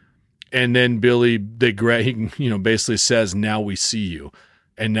factory. And then Billy, he basically says, "Now we see you,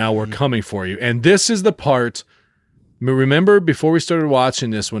 and now we're coming for you." And this is the part. Remember before we started watching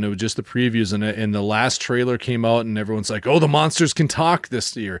this, when it was just the previews and the last trailer came out, and everyone's like, "Oh, the monsters can talk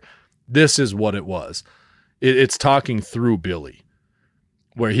this year." This is what it was. It's talking through Billy,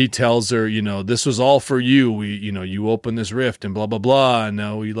 where he tells her, this was all for you. You opened this rift and blah, blah, blah. And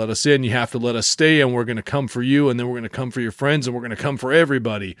now you let us in. You have to let us stay, and we're going to come for you. And then we're going to come for your friends, and we're going to come for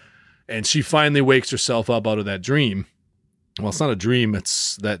everybody. And she finally wakes herself up out of that dream. Well, it's not a dream.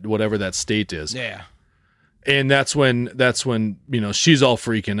 It's that whatever that state is. Yeah. And that's when, she's all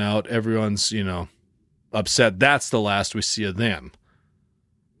freaking out. Everyone's, upset. That's the last we see of them.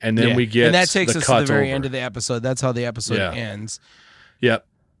 And then we get, and that takes us to the very over. End of the episode. That's how the episode ends. Yep.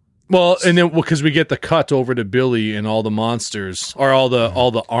 Well, and then because we get the cut over to Billy and all the monsters, or all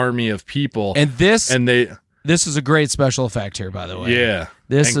the army of people, and this is a great special effect here, by the way. Yeah,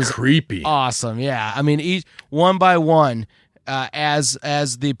 this is creepy, awesome. Yeah, I mean, each one by one, as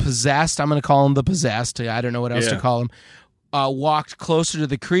the possessed, I'm going to call him the possessed. I don't know what else to call him. Walked closer to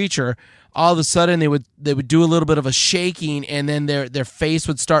the creature. All of a sudden, they would do a little bit of a shaking, and then their face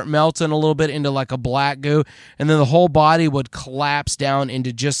would start melting a little bit into like a black goo, and then the whole body would collapse down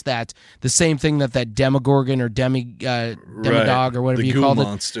into just the same thing that Demogorgon or Demidog or whatever the you goo called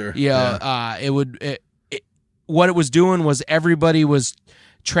monster. it. Yeah, what it was doing was everybody was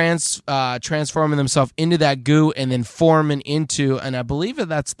transforming themselves into that goo and then forming into, and I believe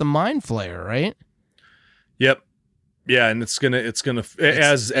that's the Mind Flayer, right? Yep. Yeah, and it's gonna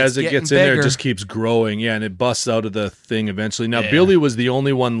as it gets in there, it just keeps growing. Yeah, and it busts out of the thing eventually. Now Billy was the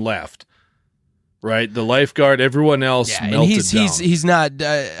only one left, right? The lifeguard, everyone else melted down. He's not.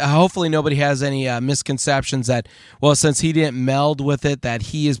 Hopefully, nobody has any misconceptions that since he didn't meld with it, that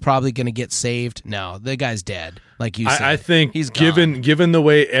he is probably going to get saved. No, the guy's dead. Like you said, I think he's gone. given the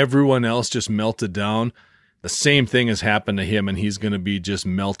way everyone else just melted down, the same thing has happened to him, and he's going to be just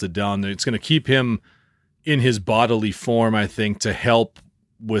melted down. It's going to keep him in his bodily form, I think, to help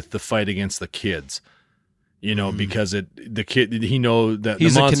with the fight against the kids. Because the kid, he know that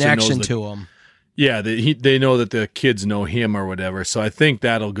he's the a monster connection knows to him. Yeah, they know that the kids know him or whatever. So I think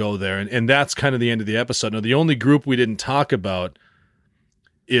that'll go there, and that's kind of the end of the episode. Now, the only group we didn't talk about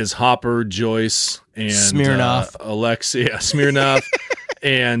is Hopper, Joyce, and Smirnov, Alexei, Smirnov.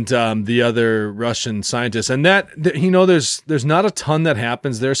 And the other Russian scientists, and there's not a ton that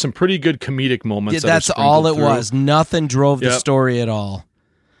happens. There's some pretty good comedic moments. That's all it was. Nothing drove the story at all.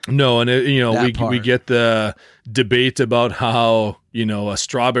 No, and we get the debate about how a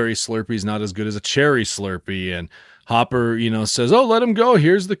strawberry Slurpee is not as good as a cherry Slurpee, and Hopper says, "Oh, let him go.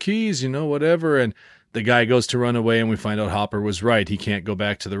 Here's the keys. Whatever." And the guy goes to run away, and we find out Hopper was right. He can't go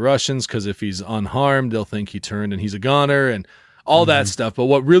back to the Russians because if he's unharmed, they'll think he turned and he's a goner and all that stuff. But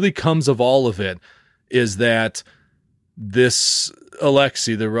what really comes of all of it is that this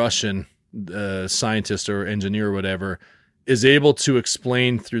Alexei, the Russian scientist or engineer or whatever, is able to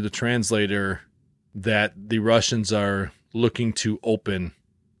explain through the translator that the Russians are looking to open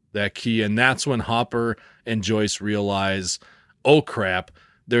that key. And that's when Hopper and Joyce realize, oh crap,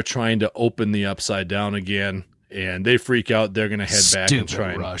 they're trying to open the Upside Down again. And they freak out. They're going to head back and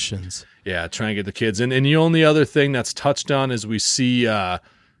try and Russians. Yeah, try and get the kids. And the only other thing that's touched on is we see, what's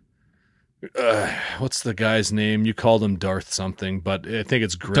the guy's name? You called him Darth something, but I think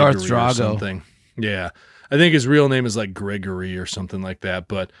it's Gregory Darth Drago. Or something. Yeah. I think his real name is like Gregory or something like that.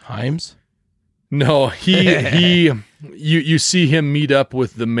 But Himes? No, you see him meet up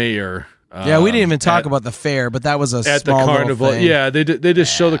with the mayor. Yeah, we didn't even talk about the fair, but that was at small the carnival. Thing. Yeah, they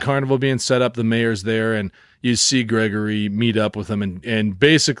just show the carnival being set up. The mayor's there, and you see Gregory meet up with him, and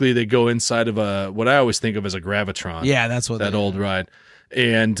basically they go inside of what I always think of as a Gravitron. Yeah, that's what that old ride.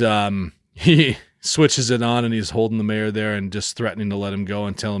 And switches it on and he's holding the mayor there and just threatening to let him go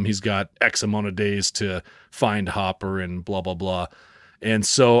and tell him he's got X amount of days to find Hopper and blah, blah, blah. And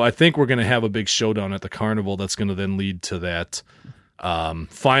so I think we're going to have a big showdown at the carnival that's going to then lead to that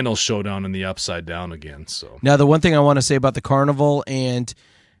final showdown in the Upside Down again. So now the one thing I want to say about the carnival, and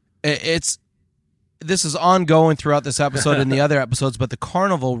this is ongoing throughout this episode and the other episodes, but the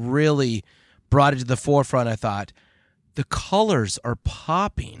carnival really brought it to the forefront. I thought the colors are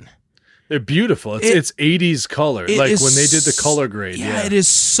popping. They're beautiful. It's 80s color, like when they did the color grade. Yeah, it is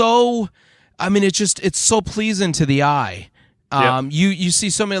so. I mean, it's so pleasing to the eye. You see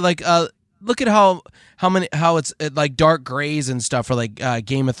so many look at how it's like dark grays and stuff for like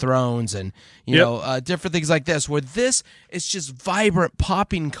Game of Thrones and you know different things like this. Where this is just vibrant,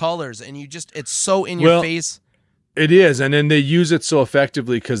 popping colors, and it's so in your face. It is, and then they use it so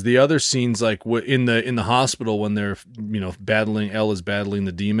effectively because the other scenes, like in the hospital when they're battling, Elle is battling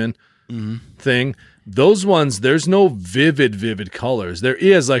the demon thing. Those ones, there's no vivid colors. There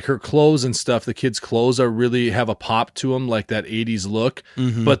is like her clothes and stuff. The kids' clothes really have a pop to them, like that 80s look.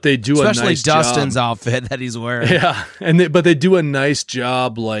 But they do especially a nice Dustin's job. outfit that he's wearing. Yeah, but they do a nice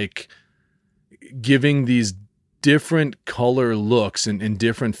job, like giving these different color looks and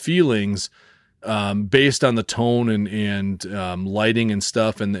different feelings based on the tone and lighting and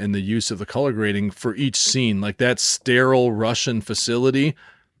stuff and the use of the color grading for each scene. Like that sterile Russian facility,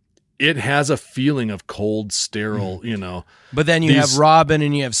 it has a feeling of cold, sterile, But then you have Robin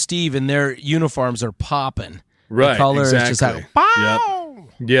and you have Steve, and their uniforms are popping. Right, the color exactly. is just like, pow!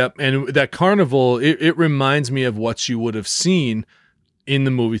 Yep. And that carnival, it reminds me of what you would have seen in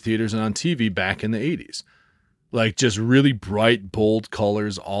the movie theaters and on TV back in the 80s. Like just really bright, bold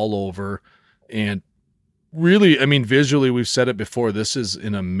colors all over. And really, I mean, visually, we've said it before, this is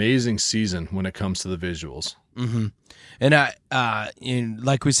an amazing season when it comes to the visuals. Mm-hmm. And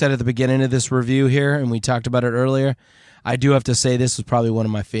like we said at the beginning of this review here, and we talked about it earlier, I do have to say this was probably one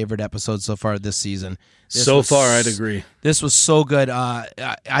of my favorite episodes so far this season. I'd agree. This was so good.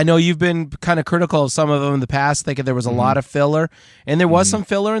 I know you've been kind of critical of some of them in the past, thinking there was a lot of filler, and there was some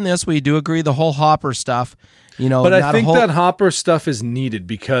filler in this. We do agree the whole Hopper stuff, But I think that Hopper stuff is needed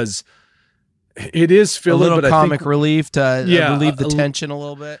because it is filler, a little but comic I think, relief to relieve the tension a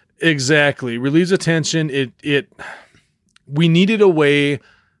little bit. Exactly, relieves the tension. We needed a way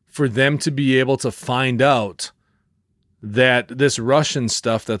for them to be able to find out that this Russian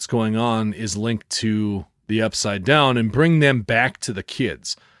stuff that's going on is linked to the Upside Down and bring them back to the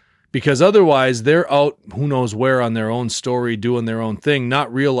kids. Because otherwise they're out who knows where on their own story, doing their own thing,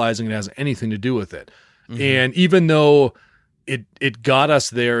 not realizing it has anything to do with it. And even though it got us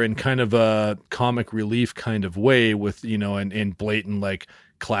there in kind of a comic relief kind of way with, and blatant like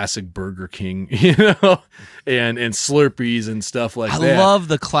classic Burger King, and Slurpees and stuff like that. I love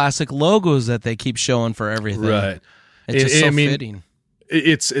the classic logos that they keep showing for everything. Right. It's just so fitting.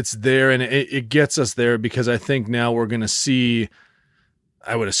 It's there, and it gets us there because I think now we're going to see,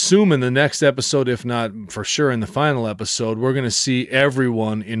 I would assume in the next episode, if not for sure in the final episode, we're going to see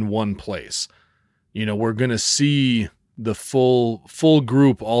everyone in one place. We're going to see the full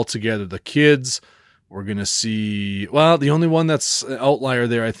group all together, the kids. We're going to see, the only one that's an outlier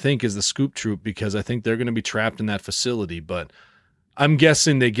there, I think, is the Scoop Troop, because I think they're going to be trapped in that facility. But I'm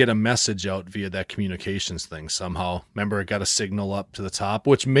guessing they get a message out via that communications thing somehow. Remember, it got a signal up to the top,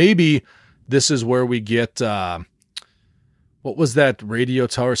 which maybe this is where we get, what was that radio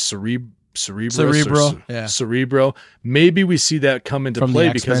tower? Cerebro. Maybe we see that come into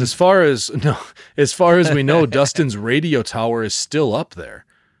play because as far as we know, Dustin's radio tower is still up there.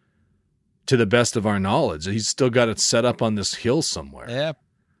 To the best of our knowledge, he's still got it set up on this hill somewhere. Yeah.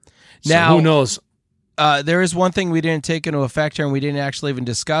 So now, who knows? There is one thing we didn't take into effect here, and we didn't actually even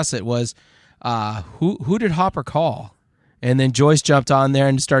discuss it. Was who did Hopper call? And then Joyce jumped on there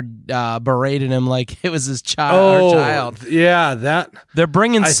and started berating him like it was his child. Her child. Yeah, that they're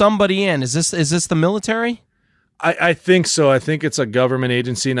bringing somebody in. Is this the military? I think so. I think it's a government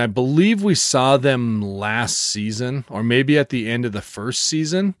agency, and I believe we saw them last season, or maybe at the end of the first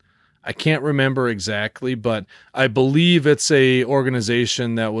season. I can't remember exactly, but I believe it's a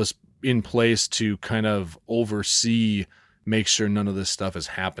organization that was in place to kind of oversee, make sure none of this stuff is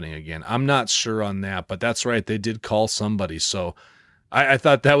happening again. I'm not sure on that, but that's right. They did call somebody. So I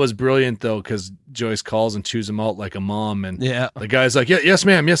thought that was brilliant, though, because Joyce calls and chews him out like a mom. And the guy's like, yes,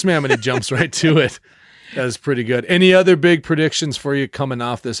 ma'am. And he jumps right to it. That was pretty good. Any other big predictions for you coming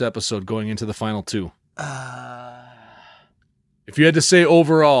off this episode going into the final two? If you had to say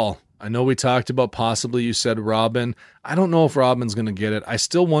overall, I know we talked about possibly you said Robin. I don't know if Robin's going to get it. I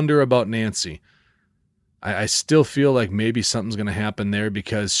still wonder about Nancy. I still feel like maybe something's going to happen there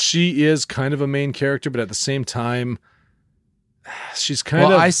because she is kind of a main character, but at the same time, she's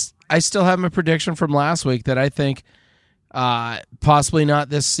kind of. I still have my prediction from last week that I think possibly not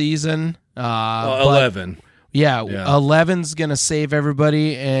this season. 11. Yeah, 11's going to save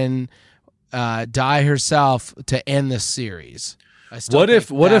everybody and die herself to end this series. I still think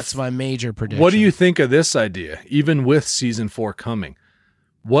that's my major prediction. What do you think of this idea, even with season 4 coming?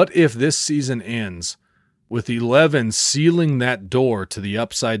 What if this season ends with 11 sealing that door to the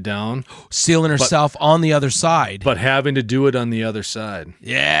upside down? Sealing herself on the other side. But having to do it on the other side.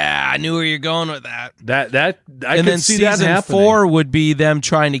 Yeah, I knew where you're going with that. I could see that happening. Season 4 would be them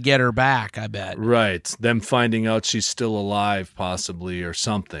trying to get her back, I bet. Right. Them finding out she's still alive, possibly, or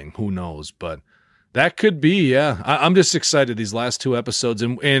something. Who knows? But that could be, yeah. I'm just excited these last 2 episodes.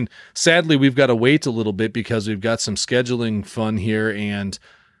 And sadly, we've got to wait a little bit because we've got some scheduling fun here, and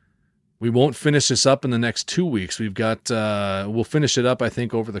we won't finish this up in the next 2 weeks. We've got, we'll finish it up, I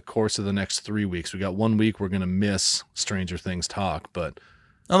think, over the course of the next 3 weeks. We got 1 week we're going to miss Stranger Things talk, but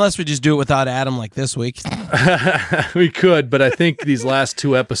unless we just do it without Adam like this week. we could, but I think these last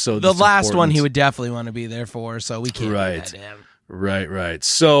 2 episodes. The last one he would definitely want to be there for, so we can't do that to him. Right.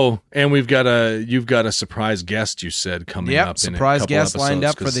 So, and you've got a surprise guest, you said, coming up. Surprise guest lined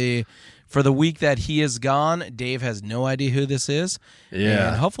up for the week that he is gone. Dave has no idea who this is. Yeah.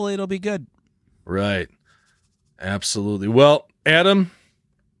 And hopefully it'll be good. Right. Absolutely. Well, Adam,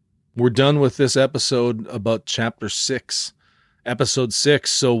 we're done with this episode about chapter 6, episode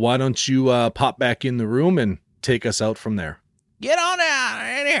 6. So why don't you pop back in the room and take us out from there? Get on out.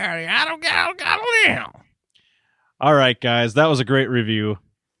 Adam, get. All right, guys. That was a great review.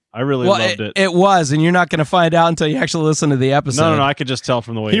 I really loved it. It was, and you're not going to find out until you actually listen to the episode. No. I could just tell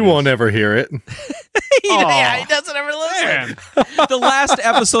from the way he won't ever hear it. Yeah, he doesn't ever listen. The last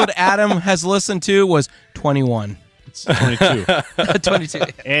episode Adam has listened to was 21. It's 22. 22.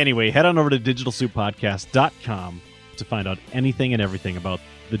 Anyway, head on over to digitalsouppodcast.com to find out anything and everything about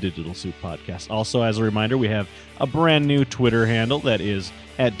the Digital Soup Podcast. Also, as a reminder, we have a brand new Twitter handle that is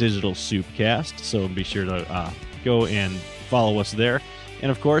 @DigitalSoupCast, so be sure to go and follow us there. And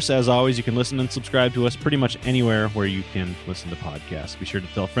of course, as always, you can listen and subscribe to us pretty much anywhere where you can listen to podcasts. Be sure to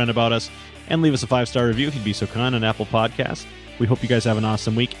tell a friend about us and leave us a 5-star review if you'd be so kind on Apple Podcasts. We hope you guys have an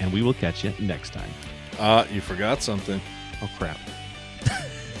awesome week, and we will catch you next time. You forgot something. Oh, crap.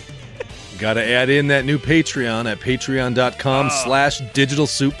 Got to add in that new Patreon at patreon.com/Digital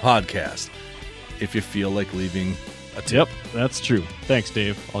Soup Podcast if you feel like leaving a tip. Yep, that's true. Thanks,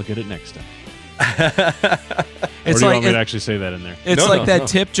 Dave. I'll get it next time. It's or do you like want me to actually say that in there? It's that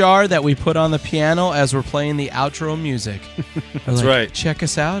tip jar that we put on the piano as we're playing the outro music. That's right. Check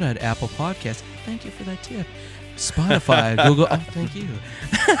us out at Apple Podcasts. Thank you for that tip. Spotify, Google. Oh, thank you.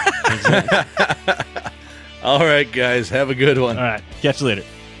 All right, guys. Have a good one. All right. Catch you later.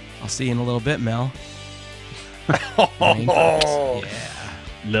 I'll see you in a little bit, Mel. Yeah.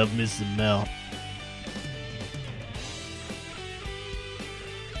 Love me some Mel.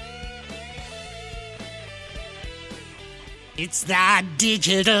 It's the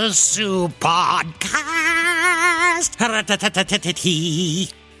Digital Soup Podcast.